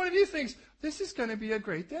 Which one of you thinks, this is going to be a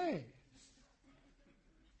great day?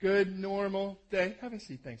 Good, normal day. Have a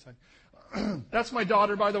seat. Thanks, hon. That's my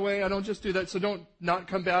daughter, by the way. I don't just do that, so don't not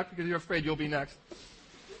come back because you're afraid you'll be next.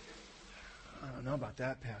 I don't know about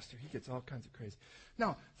that, Pastor. He gets all kinds of crazy.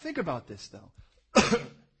 Now, think about this, though.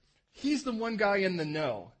 He's the one guy in the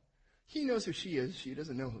know. He knows who she is. She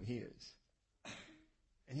doesn't know who he is.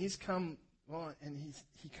 And he's coming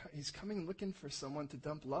looking for someone to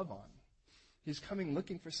dump love on. He's coming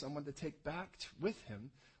looking for someone to take back with him.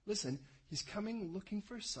 Listen, he's coming looking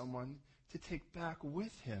for someone to take back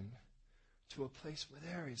with him to a place where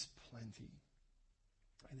there is plenty.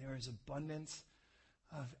 And there is abundance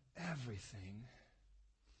of everything.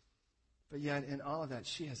 But yet, in all of that,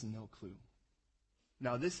 she has no clue.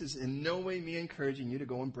 Now, this is in no way me encouraging you to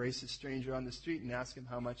go embrace a stranger on the street and ask him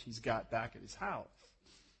how much he's got back at his house.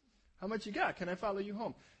 How much you got? Can I follow you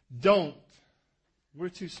home? Don't. We're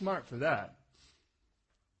too smart for that.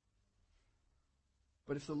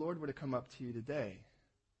 But if the Lord were to come up to you today,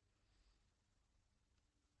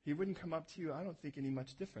 he wouldn't come up to you, I don't think, any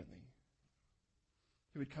much differently.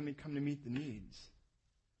 He would come to meet the needs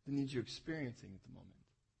you're experiencing at the moment.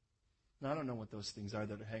 Now, I don't know what those things are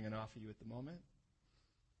that are hanging off of you at the moment.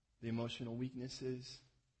 The emotional weaknesses,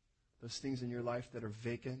 those things in your life that are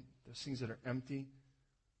vacant, those things that are empty.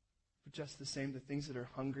 But just the same, the things that are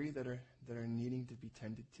hungry, that are needing to be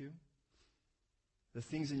tended to. The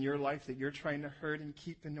things in your life that you're trying to hurt and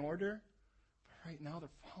keep in order, but right now they're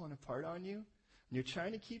falling apart on you. And you're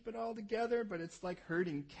trying to keep it all together, but it's like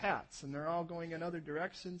herding cats, and they're all going in other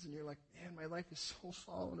directions, and you're like, man, my life is so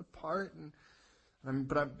falling apart.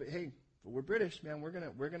 But we're British, man.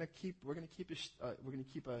 We're gonna keep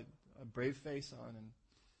a brave face on,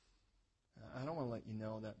 I don't want to let you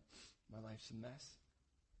know that my life's a mess.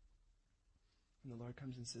 And the Lord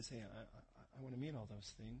comes and says, hey, I want to meet all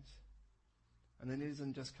those things. And then he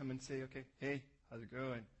doesn't just come and say, okay, hey, how's it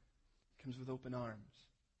going? He comes with open arms.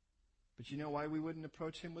 But you know why we wouldn't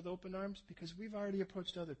approach him with open arms? Because we've already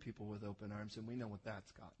approached other people with open arms, and we know what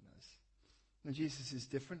that's gotten us. And Jesus is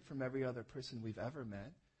different from every other person we've ever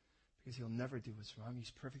met, because he'll never do us wrong.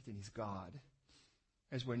 He's perfect and he's God.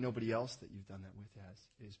 As where nobody else that you've done that with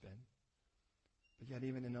has been. But yet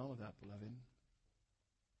even in all of that, beloved,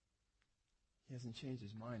 he hasn't changed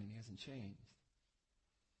his mind, and he hasn't changed.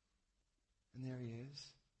 And there he is.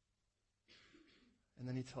 And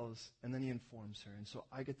then he informs her. And so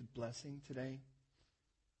I get the blessing today,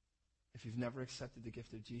 if you've never accepted the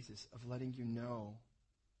gift of Jesus, of letting you know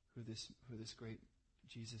who this great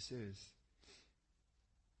Jesus is.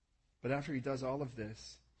 But after he does all of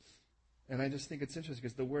this, and I just think it's interesting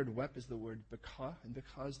because the word wep is the word beka, and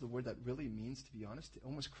beka is the word that really means, to be honest,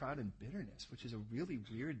 almost crowd and bitterness, which is a really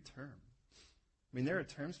weird term. I mean, there are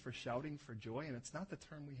terms for shouting for joy, and it's not the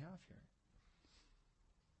term we have here.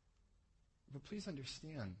 But please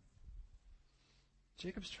understand,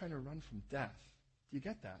 Jacob's trying to run from death. Do you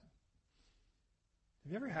get that?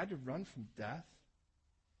 Have you ever had to run from death?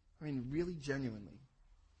 I mean, really genuinely.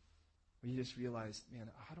 Where you just realized, man,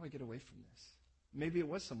 how do I get away from this? Maybe it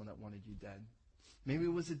was someone that wanted you dead. Maybe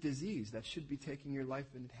it was a disease that should be taking your life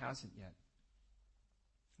and it hasn't yet.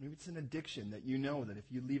 Maybe it's an addiction that you know that if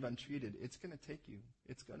you leave untreated, it's going to take you.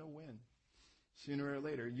 It's going to win. Sooner or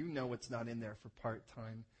later, you know it's not in there for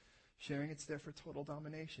part-time sharing. It's there for total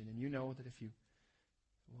domination. And you know that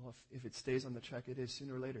if it stays on the track it is,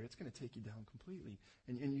 sooner or later, it's going to take you down completely.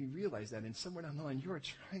 And you realize that. And somewhere down the line, you are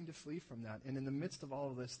trying to flee from that. And in the midst of all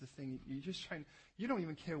of this, you don't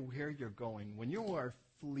even care where you're going. When you are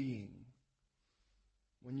fleeing,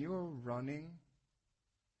 when you're running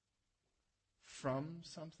from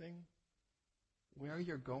something, where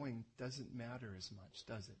you're going doesn't matter as much,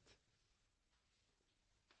 does it?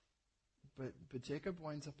 But Jacob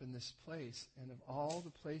winds up in this place, and of all the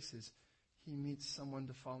places, he meets someone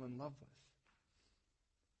to fall in love with.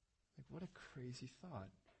 Like, what a crazy thought.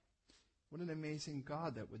 What an amazing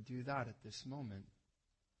God that would do that at this moment.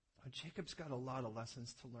 Jacob's got a lot of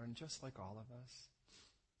lessons to learn, just like all of us.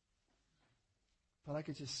 But I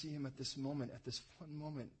could just see him at this moment, at this one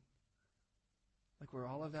moment, like where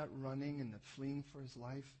all of that running and the fleeing for his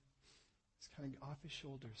life is kind of off his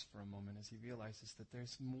shoulders for a moment as he realizes that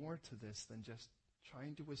there's more to this than just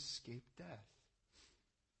trying to escape death.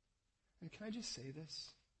 And can I just say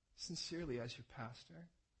this sincerely as your pastor?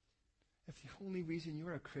 If the only reason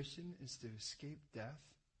you're a Christian is to escape death,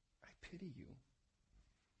 I pity you.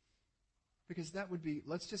 Because that would be,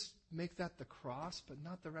 let's just make that the cross, but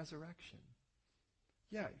not the resurrection.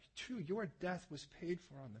 Yeah, true, your death was paid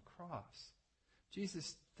for on the cross.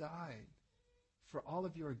 Jesus died for all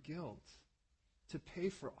of your guilt, to pay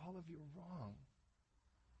for all of your wrong.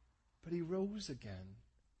 But he rose again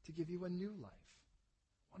to give you a new life.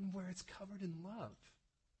 One where it's covered in love.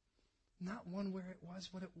 Not one where it was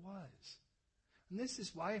what it was. And this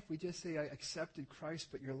is why if we just say, I accepted Christ,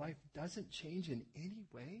 but your life doesn't change in any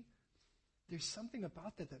way, there's something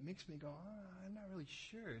about that makes me go, I'm not really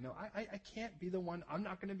sure. No, I can't be the one. I'm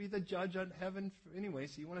not going to be the judge on heaven anyway,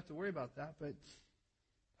 so you won't have to worry about that. But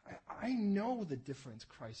I know the difference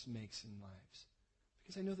Christ makes in lives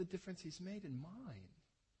because I know the difference he's made in mine.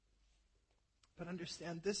 But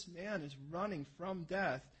understand, this man is running from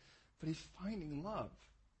death, but he's finding love.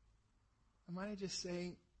 And might I just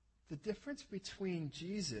say, the difference between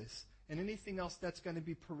Jesus and anything else that's going to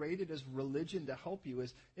be paraded as religion to help you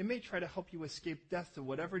is, it may try to help you escape death to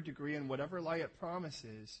whatever degree and whatever lie it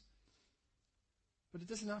promises, but it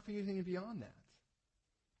doesn't offer you anything beyond that.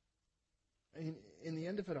 In the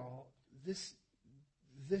end of it all, this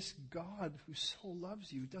God who so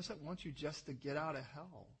loves you doesn't want you just to get out of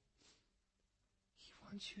hell. He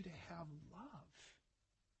wants you to have love.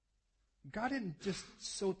 God didn't just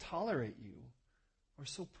so tolerate you or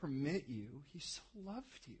so permit you. He so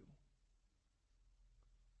loved you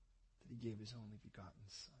that he gave his only begotten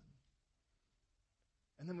Son.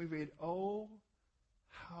 And then we read, oh,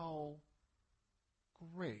 how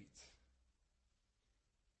great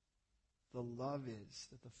the love is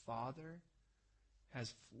that the Father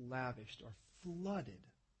has lavished or flooded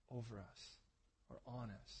over us or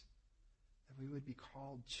on us, that we would be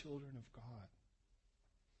called children of God.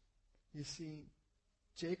 You see,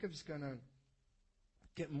 Jacob's going to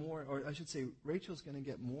get more, or I should say, Rachel's going to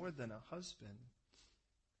get more than a husband.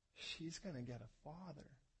 She's going to get a father.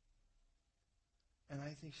 And I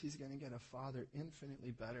think she's going to get a father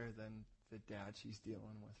infinitely better than the dad she's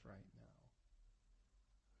dealing with right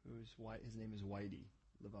now, his name is Whitey,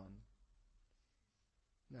 Lavan.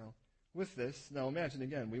 Now, with this, now imagine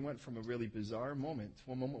again, we went from a really bizarre moment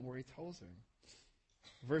to a moment where he tells her.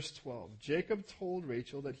 Verse 12, Jacob told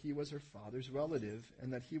Rachel that he was her father's relative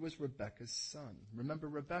and that he was Rebekah's son. Remember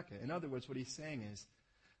Rebekah. In other words, what he's saying is,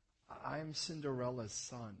 I'm Cinderella's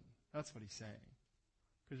son. That's what he's saying.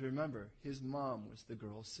 Because remember, his mom was the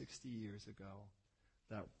girl 60 years ago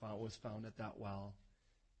that was found at that well,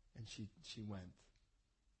 and she went,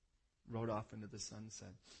 rode off into the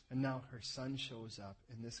sunset. And now her son shows up,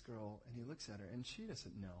 and this girl, and he looks at her, and she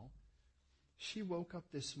doesn't know. She woke up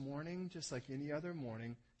this morning just like any other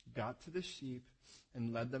morning, got to the sheep,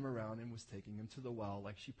 and led them around and was taking them to the well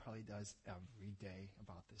like she probably does every day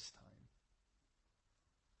about this time.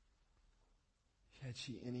 Had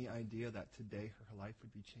she any idea that today her life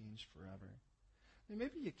would be changed forever? And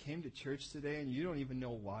maybe you came to church today and you don't even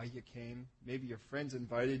know why you came. Maybe your friends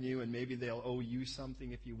invited you and maybe they'll owe you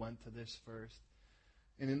something if you went to this first.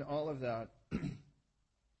 And in all of that,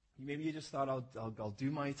 maybe you just thought, I'll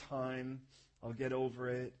do my time, I'll get over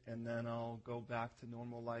it, and then I'll go back to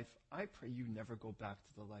normal life. I pray you never go back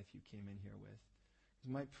to the life you came in here with.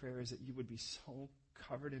 Because my prayer is that you would be so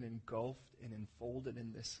covered and engulfed and enfolded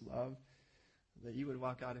in this love that you would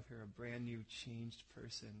walk out of here a brand new, changed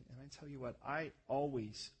person. And I tell you what, I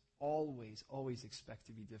always expect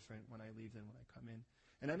to be different when I leave than when I come in.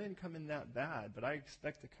 And I didn't come in that bad, but I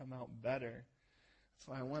expect to come out better. That's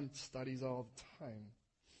why I want studies all the time.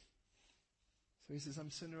 So he says, I'm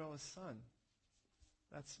Cinderella's son.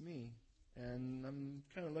 That's me. And I'm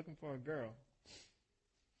kind of looking for a girl.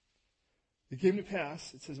 It came to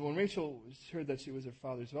pass, it says, when Rachel heard that she was her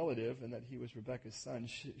father's relative and that he was Rebekah's son,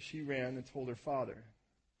 she ran and told her father.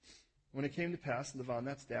 When it came to pass, Lavan,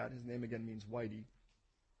 that's dad, his name again means Whitey,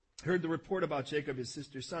 heard the report about Jacob, his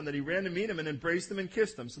sister's son, that he ran to meet him and embraced him and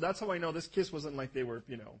kissed him. So that's how I know this kiss wasn't like they were,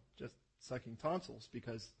 just sucking tonsils,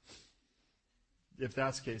 because if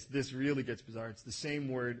that's the case, this really gets bizarre. It's the same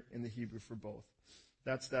word in the Hebrew for both.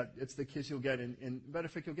 It's the kiss you'll get in matter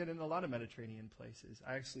of fact, you'll get in a lot of Mediterranean places.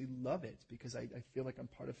 I actually love it because I feel like I'm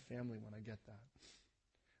part of family when I get that.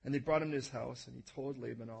 And they brought him to his house, and he told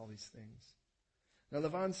Laban all these things. Now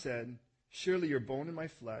Laban said, surely you're bone in my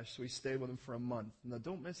flesh, so he stayed with him for a month. Now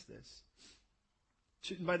don't miss this.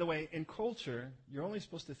 By the way, in culture, you're only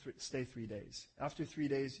supposed to stay 3 days. After 3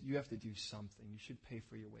 days, you have to do something. You should pay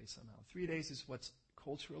for your way somehow. 3 days is what's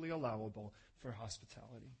culturally allowable for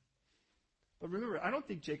hospitality. But remember, I don't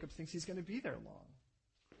think Jacob thinks he's going to be there long.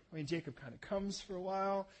 I mean, Jacob kind of comes for a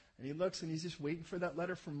while, and he looks, and he's just waiting for that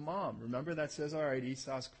letter from mom. Remember, that says, all right,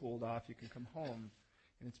 Esau's cooled off, you can come home.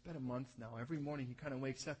 And it's been a month now. Every morning he kind of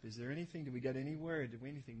wakes up. Is there anything? Did we get any word? Did we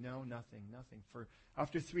anything? No, nothing.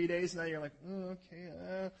 After 3 days now, you're like,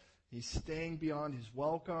 okay. He's staying beyond his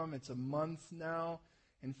welcome. It's a month now.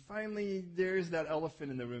 And finally, there's that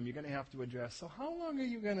elephant in the room you're going to have to address. So how long are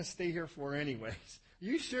you going to stay here for anyways? Are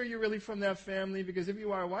you sure you're really from that family? Because if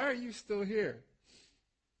you are, why are you still here?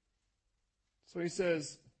 So he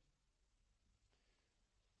says,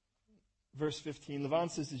 verse 15, Laban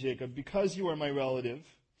says to Jacob, because you are my relative,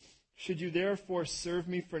 should you therefore serve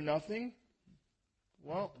me for nothing?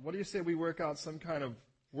 Well, what do you say we work out some kind of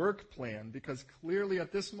work plan? Because clearly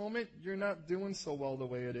at this moment, you're not doing so well the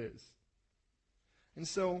way it is. And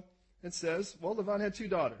so it says, well, Laban had 2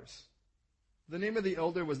 daughters. The name of the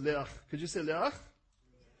elder was Leah. Could you say Leah?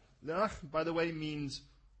 Leah, by the way, means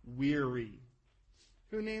weary.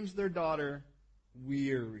 Who names their daughter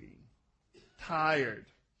weary? Tired.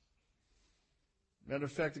 Matter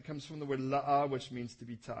of fact, it comes from the word la'ah, which means to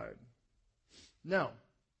be tired. Now,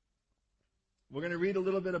 we're going to read a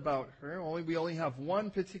little bit about her. We only have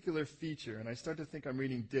one particular feature, and I start to think I'm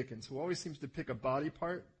reading Dickens, who always seems to pick a body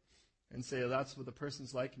part and say, that's what the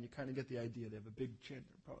person's like, and you kind of get the idea. They have a big chin,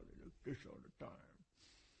 they're probably like this all the time.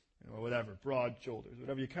 Whatever, broad shoulders,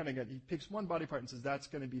 whatever you kind of get. He picks one body part and says that's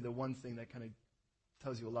going to be the one thing that kind of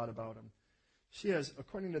tells you a lot about him. She has,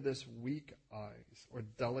 according to this, weak eyes, or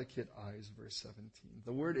delicate eyes, verse 17.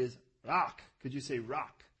 The word is rock. Could you say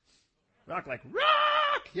rock? Rock like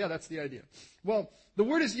rock! Yeah, that's the idea. Well, the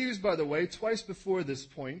word is used, by the way, twice before this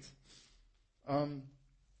point.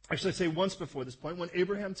 Actually, I say once before this point, when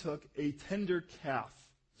Abraham took a tender calf.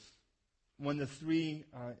 When the 3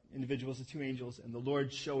 individuals, the 2 angels, and the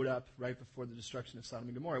Lord showed up right before the destruction of Sodom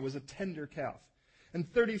and Gomorrah. It was a tender calf. In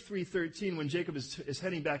 33:13, when Jacob is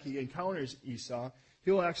heading back, he encounters Esau.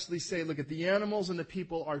 He'll actually say, look, the animals and the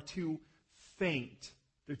people are too faint.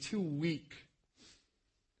 They're too weak.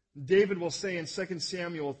 David will say in 2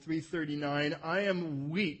 Samuel 3:39, I am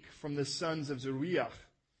weak from the sons of Zeruiah,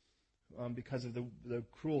 because of the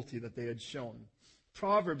cruelty that they had shown.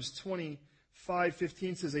 Proverbs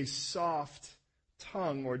 5:15 says, a soft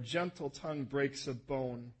tongue or gentle tongue breaks a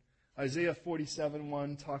bone. Isaiah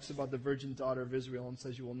 47:1 talks about the virgin daughter of Israel and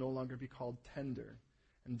says, you will no longer be called tender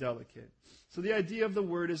and delicate. So the idea of the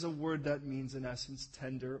word is a word that means, in essence,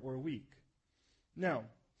 tender or weak. Now,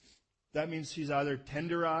 that means she's either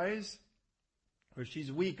tender eyes or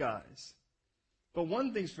she's weak eyes. But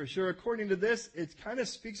one thing's for sure, according to this, it kind of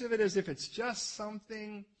speaks of it as if it's just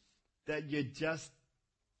something that you just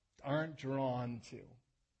aren't drawn to.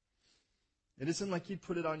 It isn't like you'd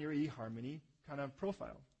put it on your eHarmony kind of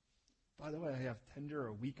profile. By the way, I have tender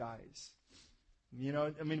or weak eyes. You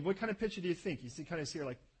know, I mean, what kind of picture do you think? You kind of see her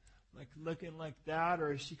like looking like that,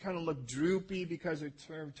 or does she kind of look droopy because her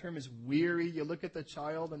term is weary? You look at the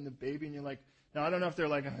child and the baby and you're like, now I don't know if they're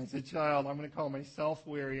like, oh, it's a child, I'm going to call myself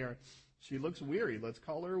weary, or she looks weary, let's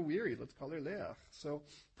call her weary, let's call her Leah. So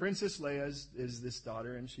Princess Leah is this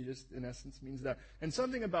daughter, and she just, in essence, means that. And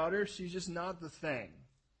something about her, she's just not the thing.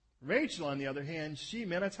 Rachel, on the other hand,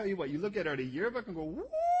 I tell you what, you look at her at a yearbook and go, woo!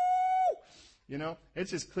 You know,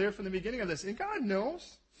 it's just clear from the beginning of this. And God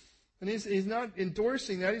knows. And he's not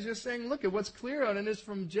endorsing that. He's just saying, look at what's clear on it is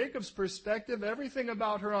from Jacob's perspective, everything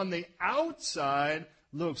about her on the outside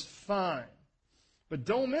looks fine. But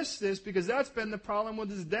don't miss this, because that's been the problem with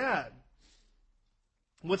his dad.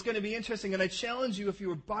 What's going to be interesting, and I challenge you, if you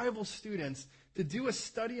were Bible students, to do a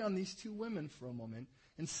study on these two women for a moment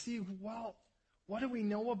and see, well, what do we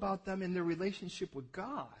know about them in their relationship with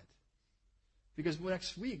God? Because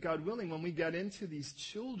next week, God willing, when we get into these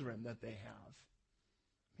children that they have,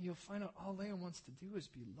 you'll find out all Leah wants to do is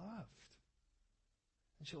be loved.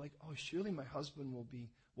 And she's like, oh, surely my husband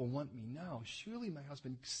will want me now. Surely my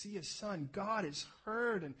husband see his son. God is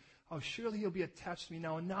heard, and oh, surely he'll be attached to me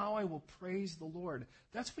now. And now I will praise the Lord.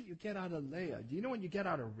 That's what you get out of Leah. Do you know what you get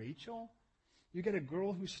out of Rachel? You get a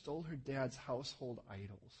girl who stole her dad's household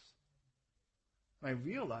idols. And I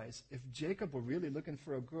realize if Jacob were really looking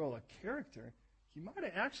for a girl, a character, he might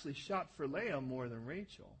have actually shot for Leah more than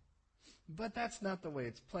Rachel. But that's not the way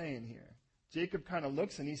it's playing here. Jacob kind of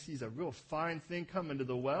looks and he sees a real fine thing coming to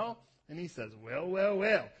the well, and he says, well, well,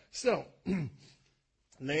 well. So,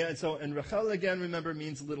 Leah, and Rachel again, remember,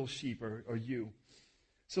 means little sheep or ewe.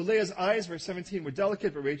 So Leah's eyes, verse 17, were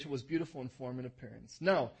delicate, but Rachel was beautiful in form and appearance.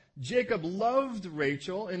 Now, Jacob loved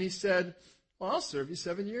Rachel, and he said, well, I'll serve you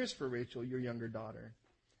 7 years for Rachel, your younger daughter.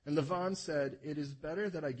 And Laban said, it is better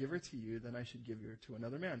that I give her to you than I should give her to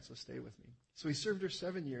another man, so stay with me. So he served her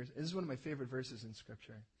 7 years. This is one of my favorite verses in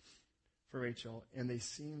Scripture for Rachel, and they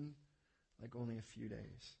seemed like only a few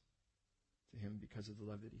days to him because of the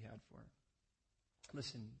love that he had for her.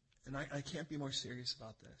 Listen, and I can't be more serious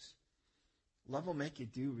about this. Love will make you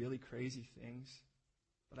do really crazy things,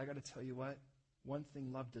 but I got to tell you what, one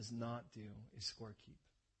thing love does not do is scorekeep.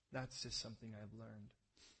 That's just something I've learned.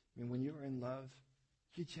 I mean, when you're in love,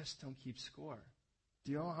 you just don't keep score.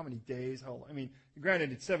 Do you know how many days?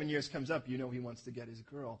 Granted, 7 years comes up, you know he wants to get his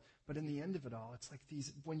girl. But in the end of it all, it's like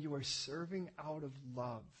when you are serving out of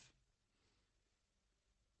love,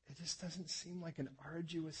 it just doesn't seem like an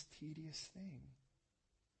arduous, tedious thing.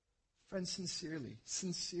 Friends, sincerely,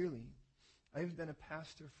 I've been a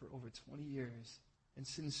pastor for over 20 years, and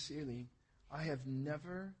sincerely, I have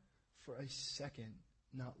never for a second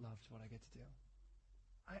not loved what I get to do.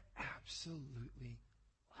 I absolutely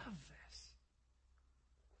love this.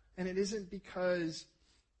 And it isn't because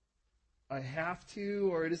I have to,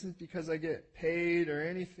 or it isn't because I get paid or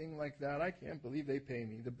anything like that. I can't believe they pay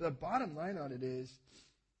me. The bottom line on it is,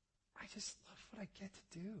 I just love what I get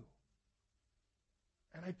to do.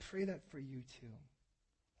 And I pray that for you too.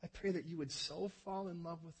 I pray that you would so fall in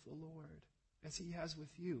love with the Lord as he has with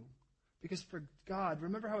you. Because for God,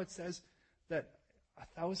 remember how it says that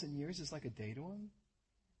 1,000 years is like a day to him?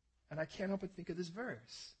 And I can't help but think of this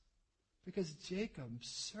verse. Because Jacob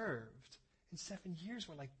served, and 7 years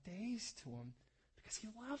were like days to him because he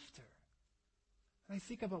loved her. And I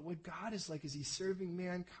think about what God is like as he's serving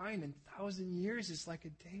mankind, and 1,000 years is like a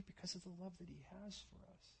day because of the love that he has for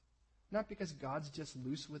us. Not because God's just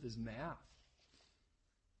loose with his math.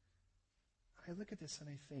 I look at this and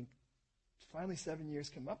I think, finally 7 years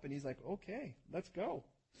come up, and he's like, okay, let's go.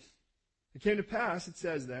 It came to pass, it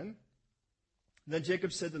says then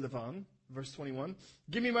Jacob said to Laban, verse 21,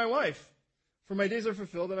 give me my wife, for my days are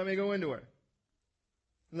fulfilled, that I may go into her.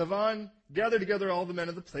 And Laban gathered together all the men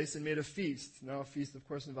of the place and made a feast. Now a feast, of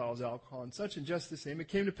course, involves alcohol and such, and just the same. It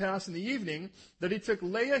came to pass in the evening that he took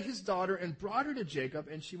Leah, his daughter, and brought her to Jacob,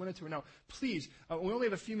 and she went into her. Now, please, we only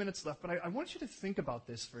have a few minutes left, but I want you to think about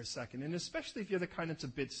this for a second, and especially if you're the kind that's a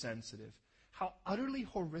bit sensitive, how utterly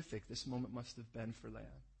horrific this moment must have been for Leah.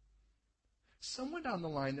 Somewhere down the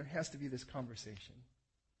line, there has to be this conversation.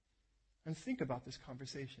 And think about this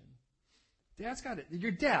conversation. Dad's got it.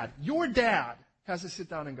 Your dad has to sit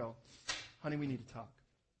down and go, honey, we need to talk.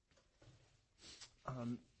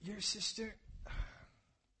 Your sister,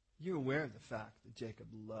 you're aware of the fact that Jacob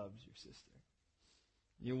loves your sister.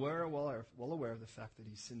 You're well aware of the fact that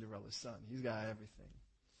he's Cinderella's son. He's got everything.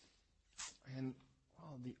 And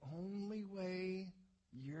the only way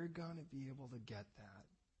you're going to be able to get that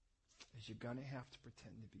is you're going to have to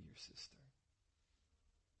pretend to be your sister.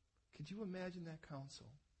 Could you imagine that counsel?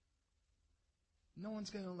 No one's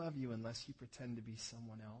going to love you unless you pretend to be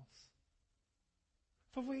someone else.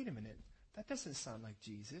 But wait a minute. That doesn't sound like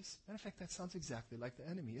Jesus. Matter of fact, that sounds exactly like the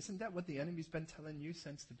enemy. Isn't that what the enemy's been telling you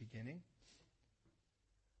since the beginning?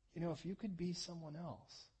 If you could be someone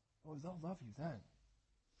else, they'll love you then.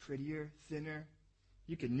 Prettier, thinner.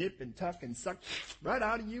 You can nip and tuck and suck right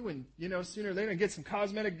out of you, and, sooner or later get some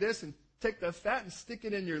cosmetic this and take the fat and stick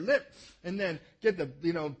it in your lip, and then get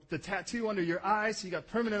the tattoo under your eye so you got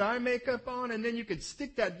permanent eye makeup on, and then you could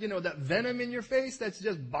stick that, that venom in your face that's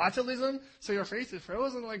just botulism, so your face is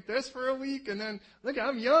frozen like this for a week, and then, look,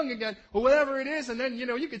 I'm young again, or whatever it is, and then,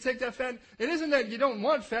 you could take that fat. It isn't that you don't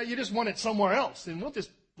want fat, you just want it somewhere else, and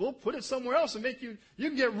we'll put it somewhere else and make you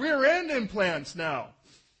can get rear end implants now.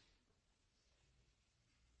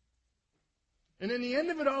 And in the end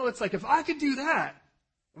of it all, it's like, if I could do that,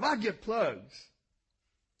 if I get plugs,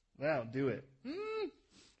 I'll do it.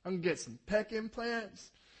 I can get some pec implants.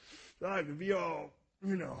 I could be all,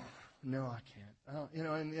 no, I can't.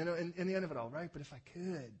 In the end of it all, right? But if I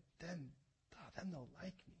could, then they'll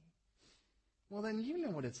like me. Well, then you know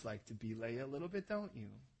what it's like to be Leah a little bit, don't you?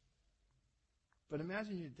 But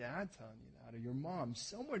imagine your dad telling you that, or your mom.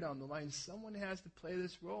 Somewhere down the line, someone has to play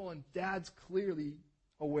this role, and dad's clearly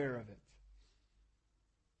aware of it.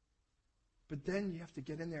 But then you have to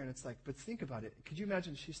get in there, and it's like, but think about it. Could you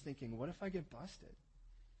imagine she's thinking, what if I get busted?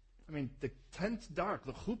 I mean, the tent's dark,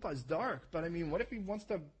 the chuppah's dark, but what if he wants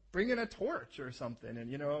to bring in a torch or something?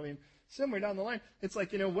 And, somewhere down the line, it's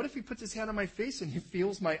like, what if he puts his hand on my face and he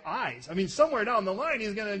feels my eyes? Somewhere down the line,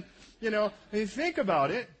 he's going to, think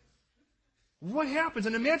about it. What happens?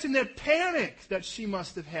 And imagine that panic that she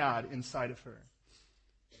must have had inside of her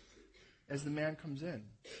as the man comes in.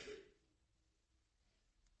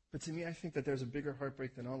 But to me, I think that there's a bigger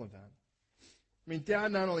heartbreak than all of that.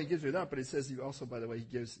 Dad not only gives her that, but it says he also, by the way, he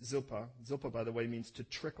gives Zilpah. Zilpah, by the way, means to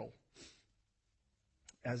trickle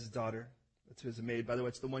as his daughter. That's his maid. By the way,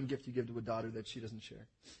 it's the one gift you give to a daughter that she doesn't share.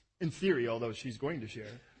 In theory, although she's going to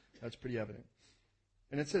share. That's pretty evident.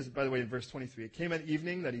 And it says, by the way, in verse 23, it came at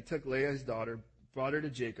evening that he took Leah, his daughter, brought her to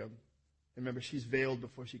Jacob. And remember, she's veiled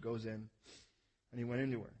before she goes in. And he went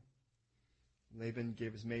into her. Laban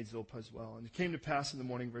gave his maid Zilpah as well. And it came to pass in the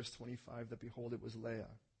morning, verse 25, that behold, it was Leah.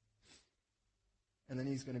 And then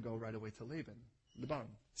he's going to go right away to Laban.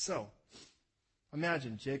 So,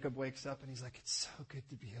 imagine Jacob wakes up and he's like, it's so good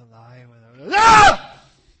to be alive.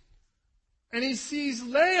 And he sees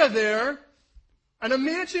Leah there. And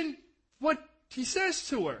imagine what he says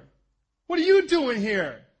to her. What are you doing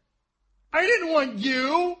here? I didn't want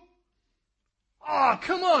you.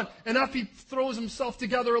 Come on. And off he throws himself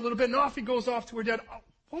together a little bit, and off he goes off to her dad.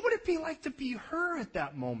 What would it be like to be her at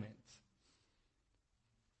that moment?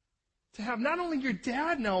 To have not only your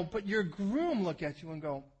dad now, but your groom look at you and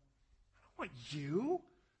go, I don't want you.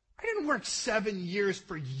 I didn't work 7 years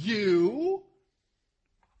for you.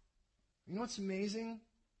 You know what's amazing?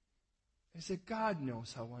 Is that God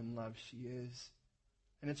knows how unloved she is.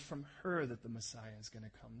 And it's from her that the Messiah is going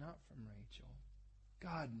to come, not from Rachel.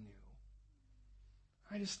 God knew.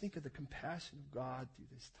 I just think of the compassion of God through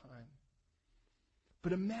this time.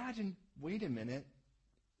 But imagine, wait a minute,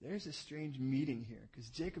 there's a strange meeting here, because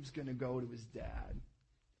Jacob's going to go to his dad.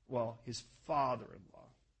 Well, his father-in-law.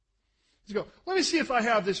 He's going to go, let me see if I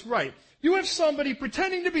have this right. You have somebody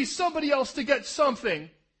pretending to be somebody else to get something.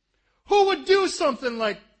 Who would do something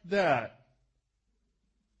like that?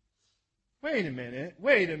 Wait a minute.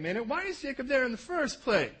 Why is Jacob there in the first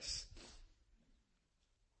place?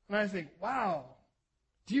 And I think, wow.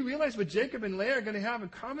 Do you realize what Jacob and Leah are going to have in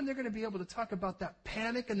common? They're going to be able to talk about that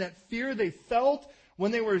panic and that fear they felt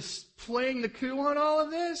when they were playing the coup on all of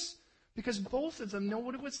this. Because both of them know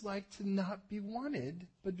what it was like to not be wanted,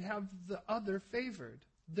 but have the other favored.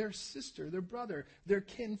 Their sister, their brother, their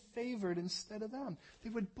kin favored instead of them. They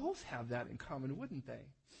would both have that in common, wouldn't they?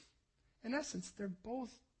 In essence, they're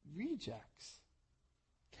both rejects,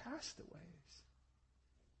 castaways.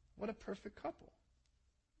 What a perfect couple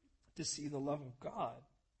to see the love of God.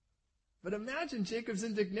 But imagine Jacob's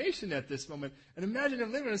indignation at this moment. And imagine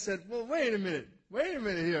if Laban had said, well, wait a minute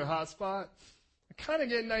here, hotspot. I kind of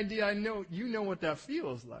get an idea. I know you know what that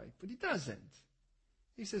feels like. But he doesn't.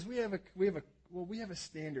 He says we have a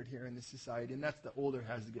standard here in this society, and that's the older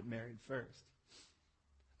has to get married first.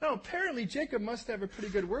 Now, apparently Jacob must have a pretty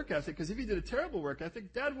good work ethic, because if he did a terrible work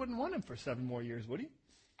ethic, Dad wouldn't want him for 7 more years, would he? So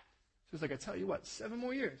he's like, I tell you what, 7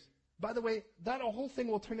 more years. By the way, that whole thing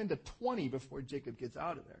will turn into 20 before Jacob gets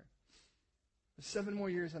out of there. 7 more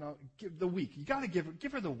years, and I'll give the week. You got to give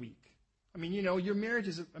her the week. I mean, your marriage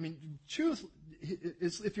is. I mean, truth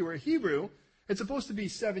is, if you were a Hebrew, it's supposed to be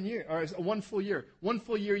 7 years or 1 full year. 1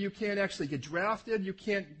 full year, you can't actually get drafted. You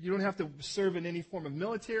don't have to serve in any form of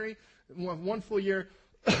military. 1 full year,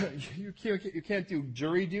 you can't do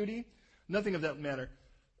jury duty. Nothing of that matter.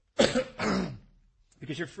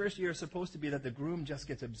 Because your first year is supposed to be that the groom just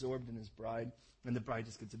gets absorbed in his bride, and the bride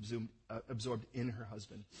just gets absorbed in her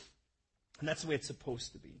husband. And that's the way it's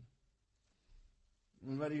supposed to be.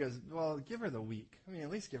 But he goes, well, give her the week. I mean, at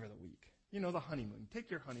least give her the week. The honeymoon. Take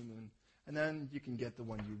your honeymoon, and then you can get the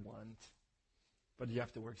one you want. But you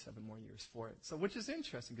have to work 7 more years for it. So, which is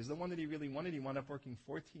interesting, because the one that he really wanted, he wound up working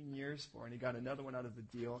 14 years for, and he got another one out of the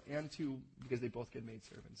deal, and 2, because they both get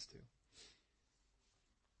maidservants too.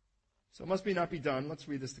 So it must not be done. Let's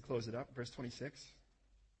read this to close it up. Verse 26.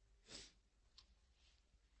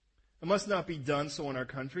 It must not be done so in our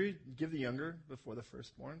country. Give the younger before the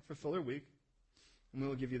firstborn. Fulfill her week. And we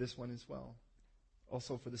will give you this one as well.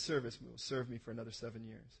 Also for the service, we will serve me for another 7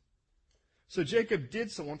 years. So Jacob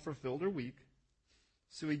did so and fulfilled her week.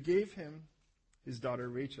 So he gave him his daughter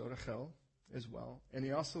Rachel, as well. And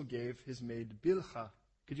he also gave his maid Bilhah.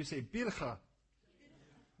 Could you say Bilhah?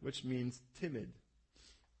 Which means timid.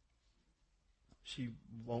 She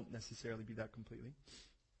won't necessarily be that completely,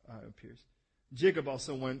 it appears. Jacob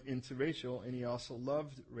also went into Rachel, and he also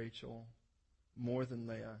loved Rachel more than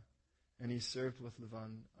Leah, and he served with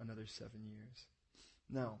Laban another 7 years.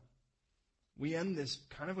 Now, we end this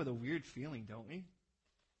kind of with a weird feeling, don't we?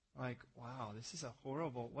 Like, wow, this is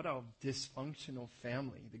what a dysfunctional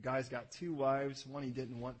family. The guy's got 2 wives, one he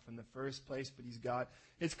didn't want from the first place, but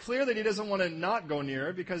it's clear that he doesn't want to not go near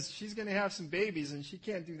her because she's going to have some babies and she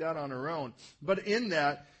can't do that on her own. But in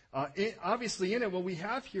that, obviously in it, what we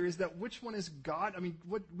have here is that which one is God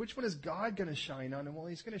going to shine on? And well,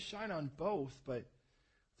 he's going to shine on both, but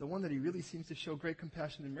the one that he really seems to show great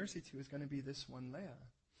compassion and mercy to is going to be this one, Leah.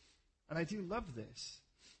 And I do love this,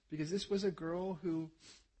 because this was a girl who,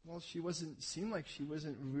 well, seemed like she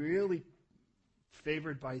wasn't really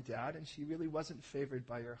favored by Dad, and she really wasn't favored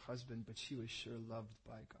by her husband, but she was sure loved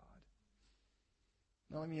by God.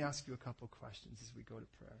 Now let me ask you a couple questions as we go to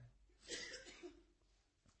prayer.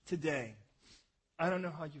 Today, I don't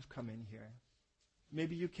know how you've come in here.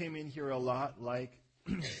 Maybe you came in here a lot like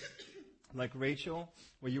Rachel,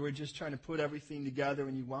 where you were just trying to put everything together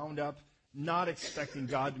and you wound up not expecting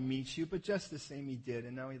God to meet you, but just the same he did.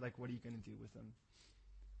 And now he's like, what are you going to do with him?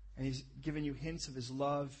 And he's given you hints of his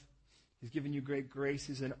love. He's given you great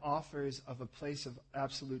graces and offers of a place of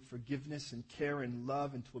absolute forgiveness and care and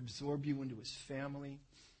love, and to absorb you into his family.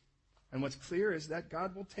 And what's clear is that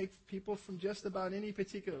God will take people from just about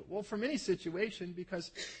from any situation,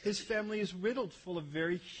 because his family is riddled full of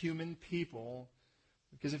very human people.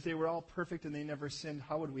 Because if they were all perfect and they never sinned,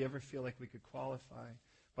 how would we ever feel like we could qualify?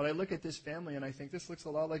 But I look at this family and I think this looks a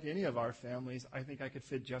lot like any of our families. I think I could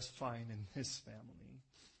fit just fine in this family.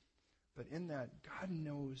 But in that, God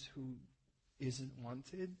knows who isn't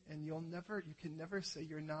wanted, and you can never say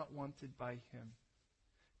you're not wanted by him.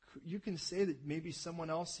 You can say that maybe someone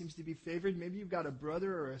else seems to be favored. Maybe you've got a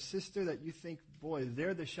brother or a sister that you think, boy,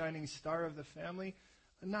 they're the shining star of the family.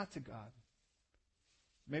 Not to God.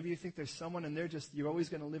 Maybe you think there's someone and you're always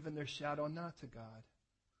going to live in their shadow. Not to God.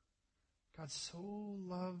 God so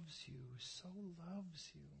loves you,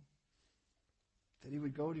 that he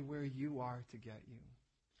would go to where you are to get you.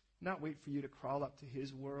 Not wait for you to crawl up to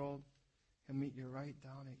his world. He'll meet you right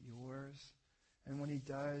down at yours. And when he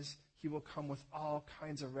does, he will come with all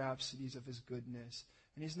kinds of rhapsodies of his goodness.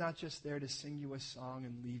 And he's not just there to sing you a song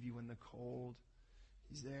and leave you in the cold.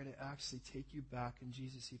 He's there to actually take you back, and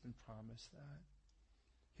Jesus even promised that.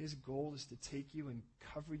 His goal is to take you and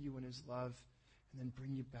cover you in his love and then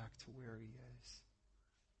bring you back to where he is.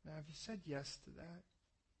 Now, have you said yes to that?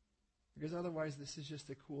 Because otherwise, this is just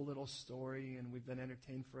a cool little story, and we've been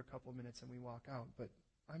entertained for a couple minutes and we walk out. But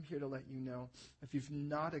I'm here to let you know, if you've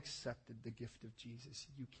not accepted the gift of Jesus,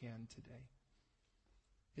 you can today.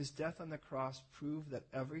 His death on the cross proved that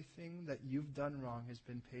everything that you've done wrong has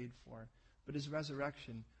been paid for. But his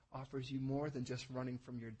resurrection offers you more than just running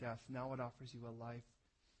from your death. Now it offers you a life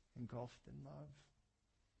engulfed in love.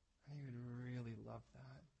 And he would really love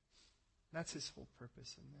that. That's his whole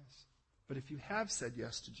purpose in this. But if you have said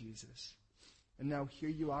yes to Jesus, And now here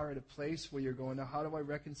you are at a place where you're going, now how do I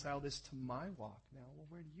reconcile this to my walk now? Well,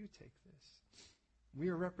 where do you take this? We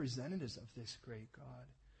are representatives of this great God.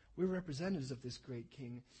 We're representatives of this great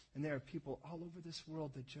King. And there are people all over this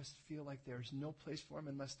world that just feel like there's no place for him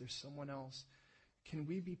unless there's someone else. Can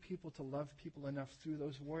we be people to love people enough through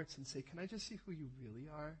those warts and say, can I just see who you really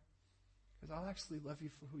are? Because I'll actually love you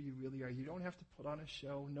for who you really are. You don't have to put on a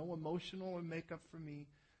show. No emotional or makeup for me.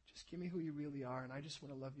 Just give me who you really are, and I just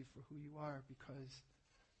want to love you for who you are, because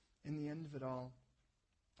in the end of it all,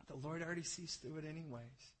 the Lord already sees through it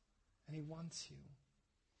anyways, and he wants you.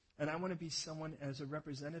 And I want to be someone as a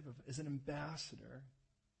representative, as an ambassador,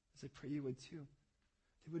 as I pray you would too,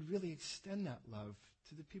 that would really extend that love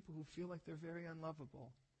to the people who feel like they're very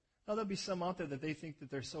unlovable. Now, there'll be some out there that they think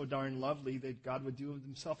that they're so darn lovely that God would do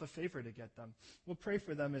himself a favor to get them. We'll pray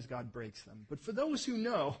for them as God breaks them. But for those who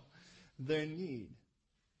know their need,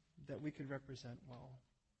 that we could represent well.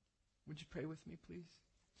 Would you pray with me, please?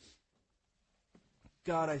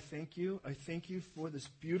 God, I thank you. I thank you for this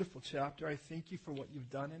beautiful chapter. I thank you for what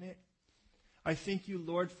you've done in it. I thank you,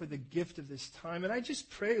 Lord, for the gift of this time. And I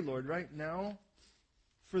just pray, Lord, right now,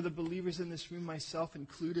 for the believers in this room, myself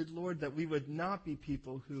included, Lord, that we would not be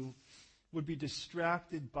people who would be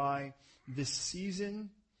distracted by this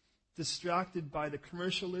season, distracted by the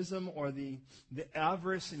commercialism or the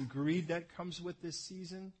avarice and greed that comes with this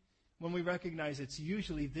season. When we recognize it's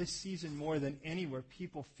usually this season more than anywhere,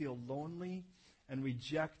 people feel lonely and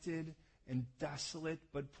rejected and desolate,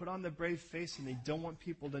 but put on the brave face and they don't want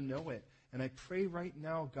people to know it. And I pray right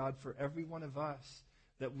now, God, for every one of us,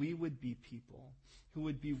 that we would be people who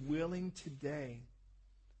would be willing today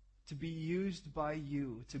to be used by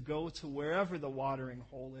you, to go to wherever the watering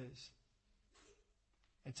hole is,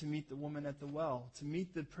 and to meet the woman at the well, to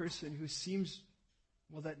meet the person who seems,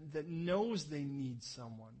 well, that knows they need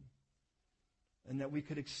someone. And that we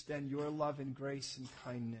could extend your love and grace and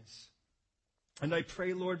kindness. And I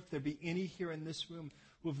pray, Lord, if there be any here in this room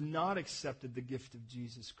who have not accepted the gift of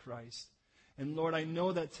Jesus Christ. And Lord, I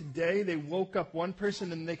know that today they woke up one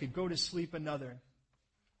person and they could go to sleep another.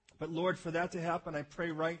 But Lord, for that to happen, I pray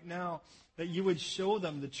right now that you would show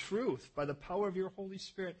them the truth by the power of your Holy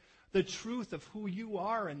Spirit, the truth of who you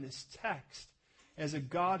are in this text as a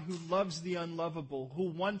God who loves the unlovable, who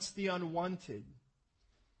wants the unwanted,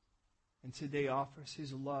 and today offers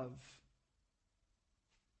his love.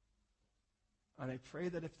 And I pray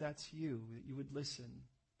that if that's you, that you would listen.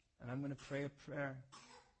 And I'm going to pray a prayer.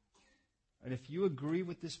 And if you agree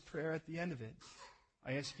with this prayer at the end of it,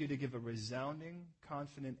 I ask you to give a resounding,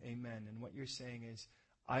 confident amen. And what you're saying is,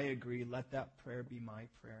 I agree, let that prayer be my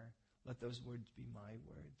prayer. Let those words be my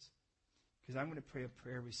words. Because I'm going to pray a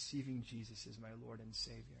prayer receiving Jesus as my Lord and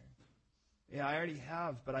Savior. Yeah, I already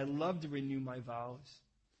have, but I love to renew my vows.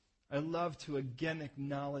 I love to again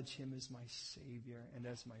acknowledge him as my Savior and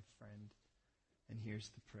as my friend. And here's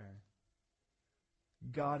the prayer.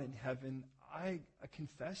 God in heaven, I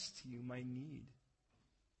confess to you my need.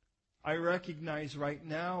 I recognize right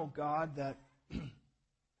now, God, that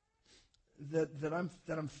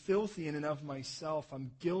I'm filthy in and of myself.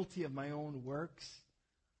 I'm guilty of my own works.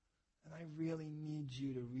 And I really need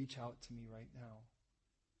you to reach out to me right now.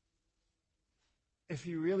 If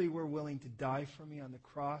you really were willing to die for me on the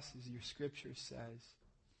cross, as your scripture says,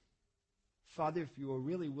 Father, if you were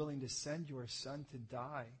really willing to send your Son to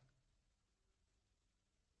die,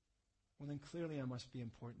 well, then clearly I must be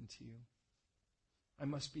important to you. I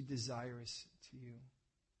must be desirous to you.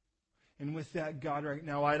 And with that, God, right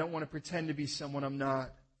now, I don't want to pretend to be someone I'm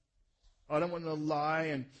not. I don't want to lie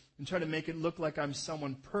and try to make it look like I'm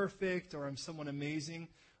someone perfect or I'm someone amazing,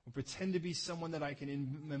 or pretend to be someone that I can,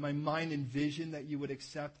 in my mind, envision that you would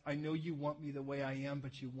accept. I know you want me the way I am,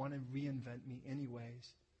 but you want to reinvent me anyways.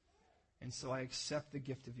 And so I accept the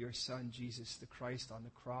gift of your Son, Jesus the Christ, on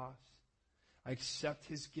the cross. I accept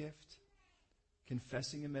his gift,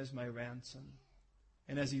 confessing him as my ransom.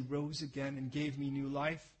 And as he rose again and gave me new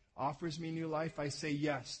life, offers me new life, I say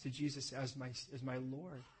yes to Jesus as my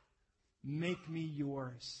Lord. Make me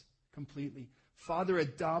yours completely. Father,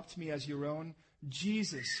 adopt me as your own.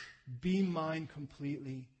 Jesus, be mine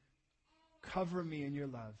completely. Cover me in your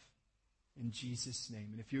love. In Jesus' name.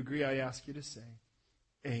 And if you agree, I ask you to say,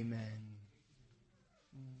 Amen.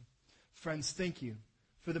 Friends, thank you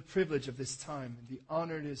for the privilege of this time and the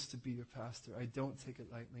honor it is to be your pastor. I don't take it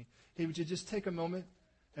lightly. Hey, would you just take a moment?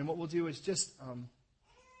 And what we'll do is just,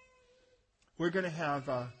 we're going to have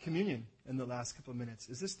communion in the last couple of minutes.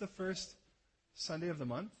 Is this the first Sunday of the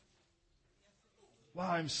month?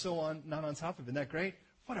 Wow, I'm so not on top of it. Isn't that great?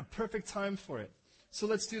 What a perfect time for it. So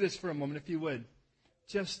let's do this for a moment, if you would.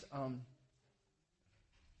 Just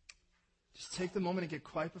Just take the moment and get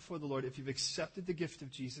quiet before the Lord. If you've accepted the gift of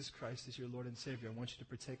Jesus Christ as your Lord and Savior, I want you to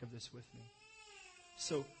partake of this with me.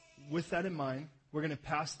 So, with that in mind, we're going to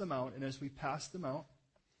pass them out. And as we pass them out,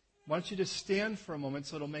 why don't you just stand for a moment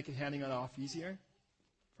so it'll make it handing it off easier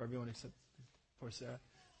for everyone except poor Sarah.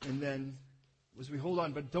 And then, as we hold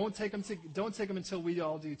on, but don't take them until we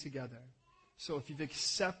all do together. So if you've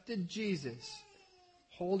accepted Jesus,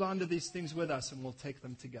 hold on to these things with us and we'll take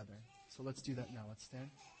them together. So let's do that now. Let's stand.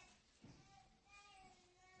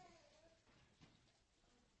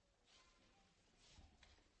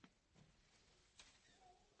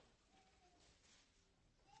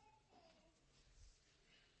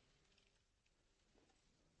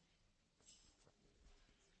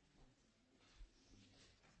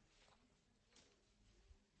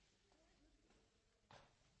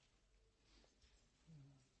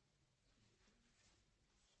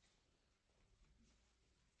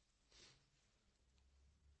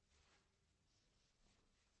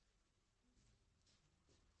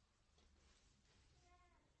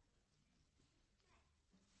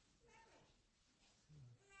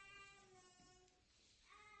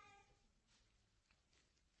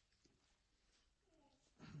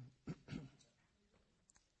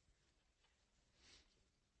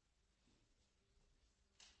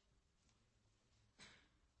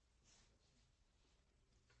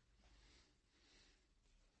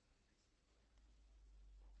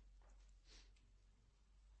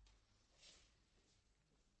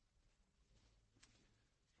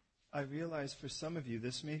 I realize for some of you,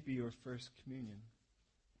 this may be your first communion.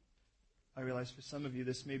 I realize for some of you,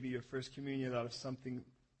 this may be your first communion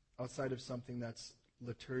outside of something that's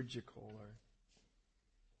liturgical or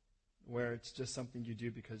where it's just something you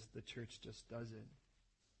do because the church just does it.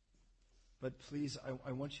 But please,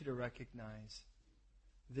 I want you to recognize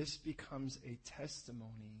this becomes a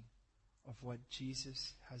testimony of what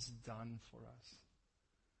Jesus has done for us.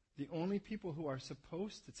 The only people who are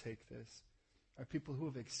supposed to take this are people who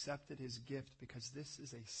have accepted his gift because this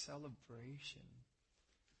is a celebration.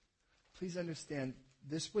 Please understand,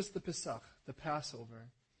 this was the Pesach, the Passover.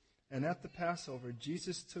 And at the Passover,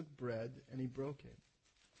 Jesus took bread and he broke it.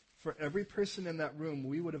 For every person in that room,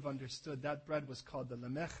 we would have understood that bread was called the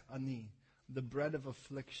Lemech Ani, the bread of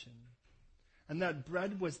affliction. And that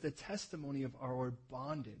bread was the testimony of our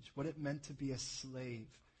bondage, what it meant to be a slave.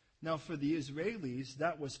 Now, for the Israelis,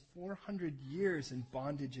 that was 400 years in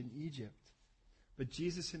bondage in Egypt. But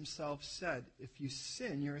Jesus himself said, if you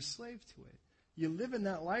sin, you're a slave to it. You live in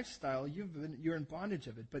that lifestyle, you're in bondage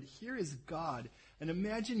of it. But here is God. And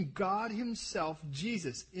imagine God himself,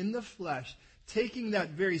 Jesus, in the flesh, taking that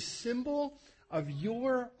very symbol of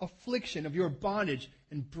your affliction, of your bondage,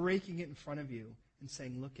 and breaking it in front of you and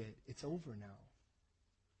saying, look, it's over now.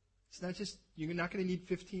 It's not just, you're not going to need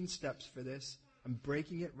 15 steps for this. I'm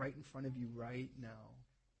breaking it right in front of you right now.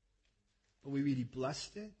 But we read, he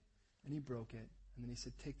blessed it and he broke it. And then he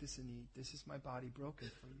said, take this and eat. This is my body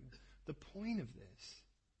broken for you. The point of this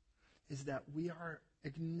is that we are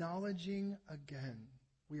acknowledging again,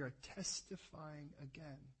 we are testifying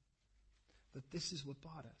again that this is what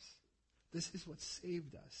bought us. This is what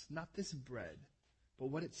saved us. Not this bread, but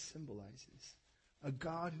what it symbolizes. A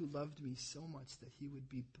God who loved me so much that he would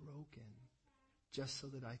be broken just so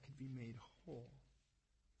that I could be made whole.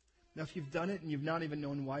 Now, if you've done it and you've not even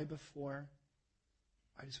known why before,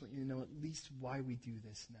 I just want you to know at least why we do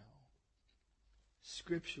this now.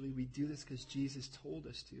 Scripturally, we do this because Jesus told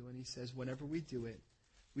us to, and he says whenever we do it,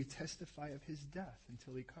 we testify of his death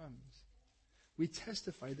until he comes. We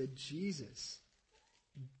testify that Jesus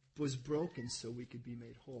was broken so we could be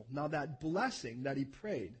made whole. Now that blessing that he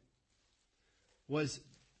prayed was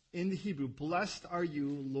in the Hebrew, blessed are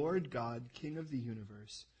you, Lord God, King of the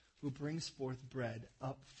universe, who brings forth bread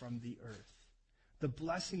up from the earth. The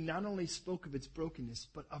blessing not only spoke of its brokenness,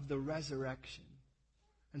 but of the resurrection.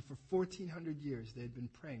 And for 1,400 years, they had been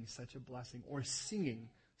praying such a blessing or singing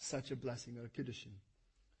such a blessing, or Kiddushin.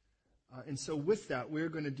 And so with that, we're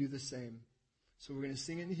going to do the same. So we're going to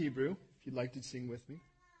sing it in Hebrew, if you'd like to sing with me.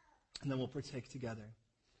 And then we'll partake together.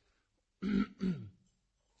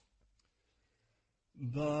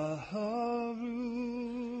 Baruch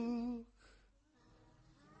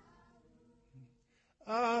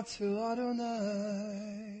Atu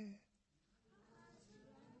Adonai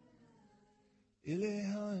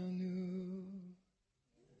Ilehanu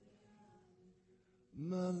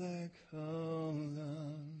Melech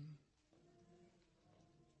Haolam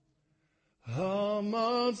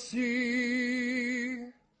Hamatzir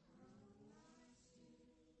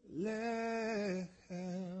Lechem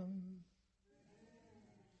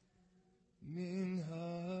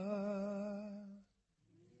Minha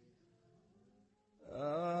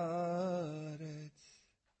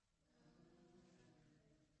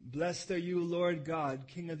Blessed are you, Lord God,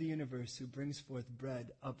 King of the universe, who brings forth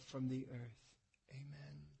bread up from the earth.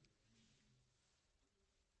 Amen.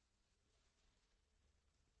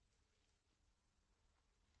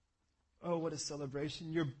 Oh, what a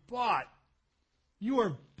celebration. You're bought. You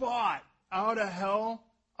are bought out of hell,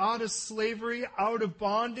 out of slavery, out of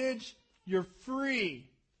bondage. You're free.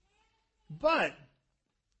 But,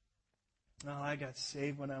 I got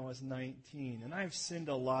saved when I was 19, and I've sinned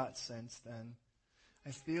a lot since then. I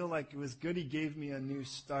feel like it was good He gave me a new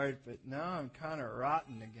start, but now I'm kind of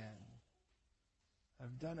rotten again.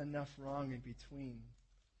 I've done enough wrong in between,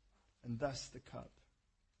 and thus the cup.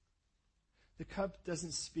 The cup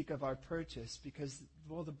doesn't speak of our purchase because,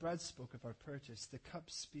 well, the bread spoke of our purchase. The cup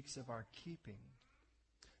speaks of our keeping.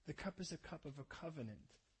 The cup is a cup of a covenant.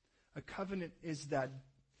 A covenant is that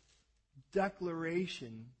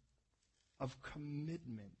declaration of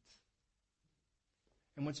commitment.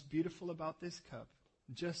 And what's beautiful about this cup,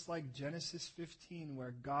 just like Genesis 15,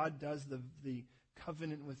 where God does the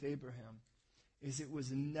covenant with Abraham, is it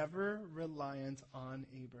was never reliant on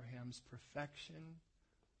Abraham's perfection,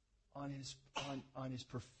 on his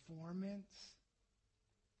performance.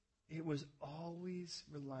 It was always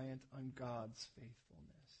reliant on God's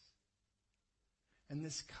faithfulness. And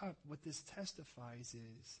this cup, what this testifies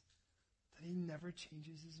is that He never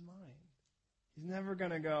changes His mind. He's never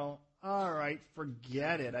going to go, all right,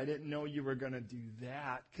 forget it. I didn't know you were going to do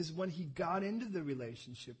that. Because when He got into the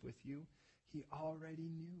relationship with you, He already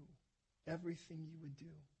knew everything you would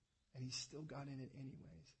do. And He still got in it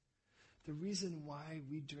anyways. The reason why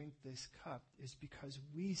we drink this cup is because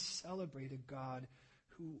we celebrate a God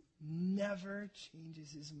who never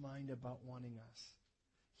changes His mind about wanting us.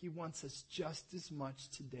 He wants us just as much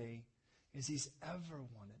today as He's ever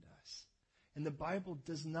wanted us. And the Bible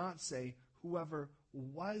does not say whoever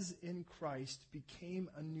was in Christ became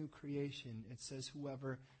a new creation. It says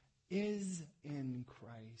whoever is in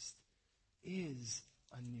Christ is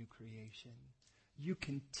a new creation. You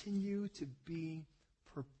continue to be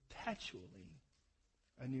perpetually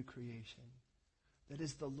a new creation. That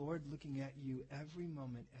is the Lord looking at you every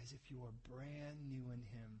moment as if you are brand new in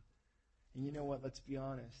Him. And you know what? Let's be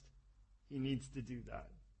honest. He needs to do that.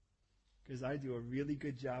 Because I do a really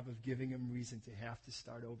good job of giving Him reason to have to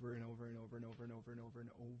start over and over and over and over and over and over and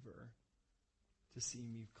over to see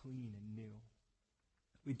me clean and new.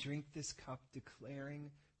 We drink this cup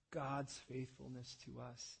declaring God's faithfulness to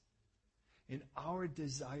us. In our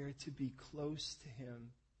desire to be close to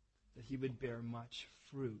Him, that He would bear much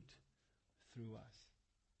fruit through us.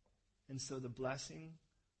 And so the blessing,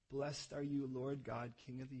 blessed are you, Lord God,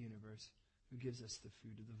 King of the universe, who gives us the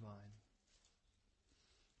fruit of the vine.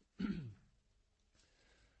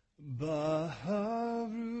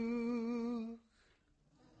 Baruch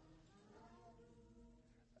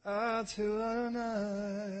Adonai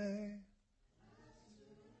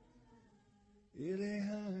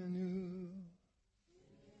Eloheinu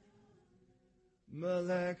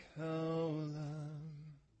Melech haolam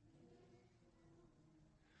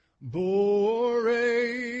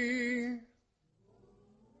Borei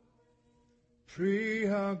Pri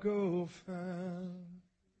Hagofan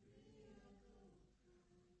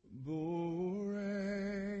Borei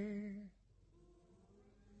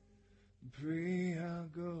Pri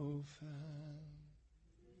Hagofan.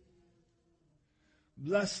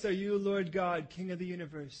 Blessed are you, Lord God, King of the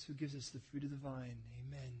universe, who gives us the fruit of the vine.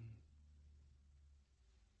 Amen.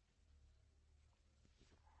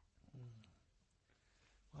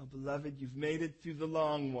 Well, beloved, you've made it through the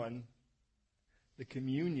long one, the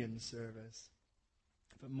communion service.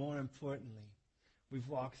 But more importantly, we've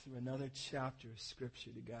walked through another chapter of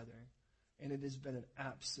Scripture together, and it has been an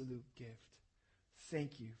absolute gift.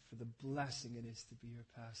 Thank you for the blessing it is to be your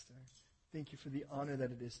pastor. Thank you for the honor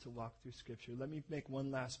that it is to walk through Scripture. Let me make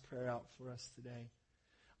one last prayer out for us today.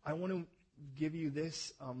 I want to give you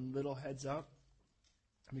this little heads up.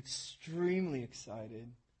 I'm extremely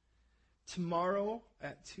excited. Tomorrow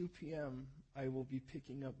at 2 p.m., I will be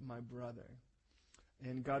picking up my brother.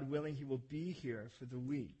 And God willing, he will be here for the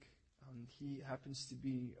week. He happens to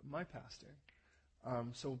be my pastor.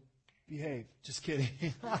 So behave. Just kidding.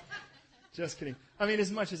 Just kidding. I mean,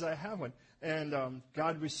 as much as I have one. And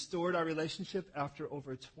God restored our relationship after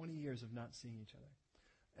over 20 years of not seeing each other.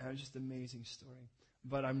 And it's just an amazing story.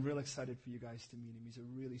 But I'm real excited for you guys to meet him. He's a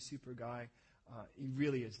really super guy. He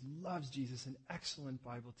really is. Loves Jesus, an excellent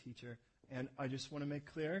Bible teacher. And I just want to make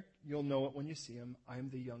clear, you'll know it when you see him. I am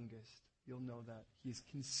the youngest. You'll know that. He's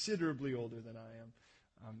considerably older than I am.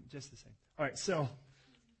 Just the same. All right, so.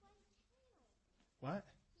 What?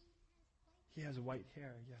 He has white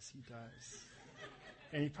hair. Yes, he does.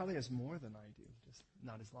 And he probably has more than I do, just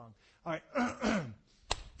not as long. All right.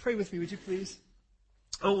 Pray with me, would you please?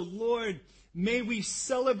 Oh, Lord, may we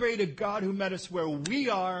celebrate a God who met us where we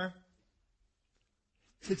are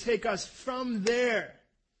to take us from there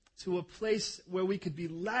to a place where we could be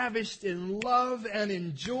lavished in love and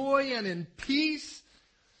in joy and in peace,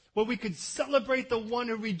 where we could celebrate the one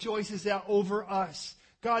who rejoices over us.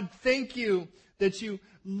 God, thank you that you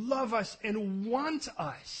love us and want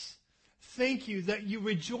us. Thank you that you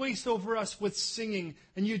rejoice over us with singing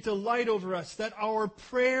and you delight over us, that our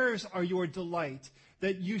prayers are your delight,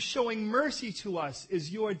 that you showing mercy to us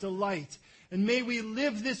is your delight. And may we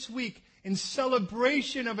live this week in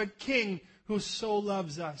celebration of a King who so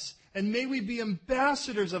loves us. And may we be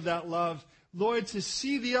ambassadors of that love, Lord, to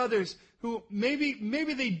see the others who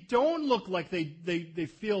maybe they don't look like they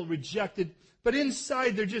feel rejected, but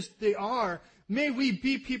inside they are. May we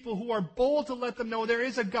be people who are bold to let them know there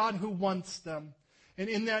is a God who wants them. And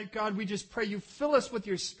in that, God, we just pray you fill us with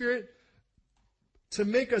your Spirit to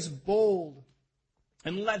make us bold.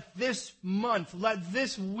 And let this month, let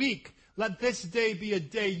this week, let this day be a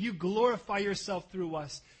day you glorify yourself through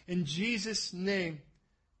us. In Jesus' name,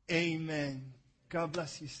 amen. God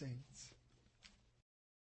bless you, saints.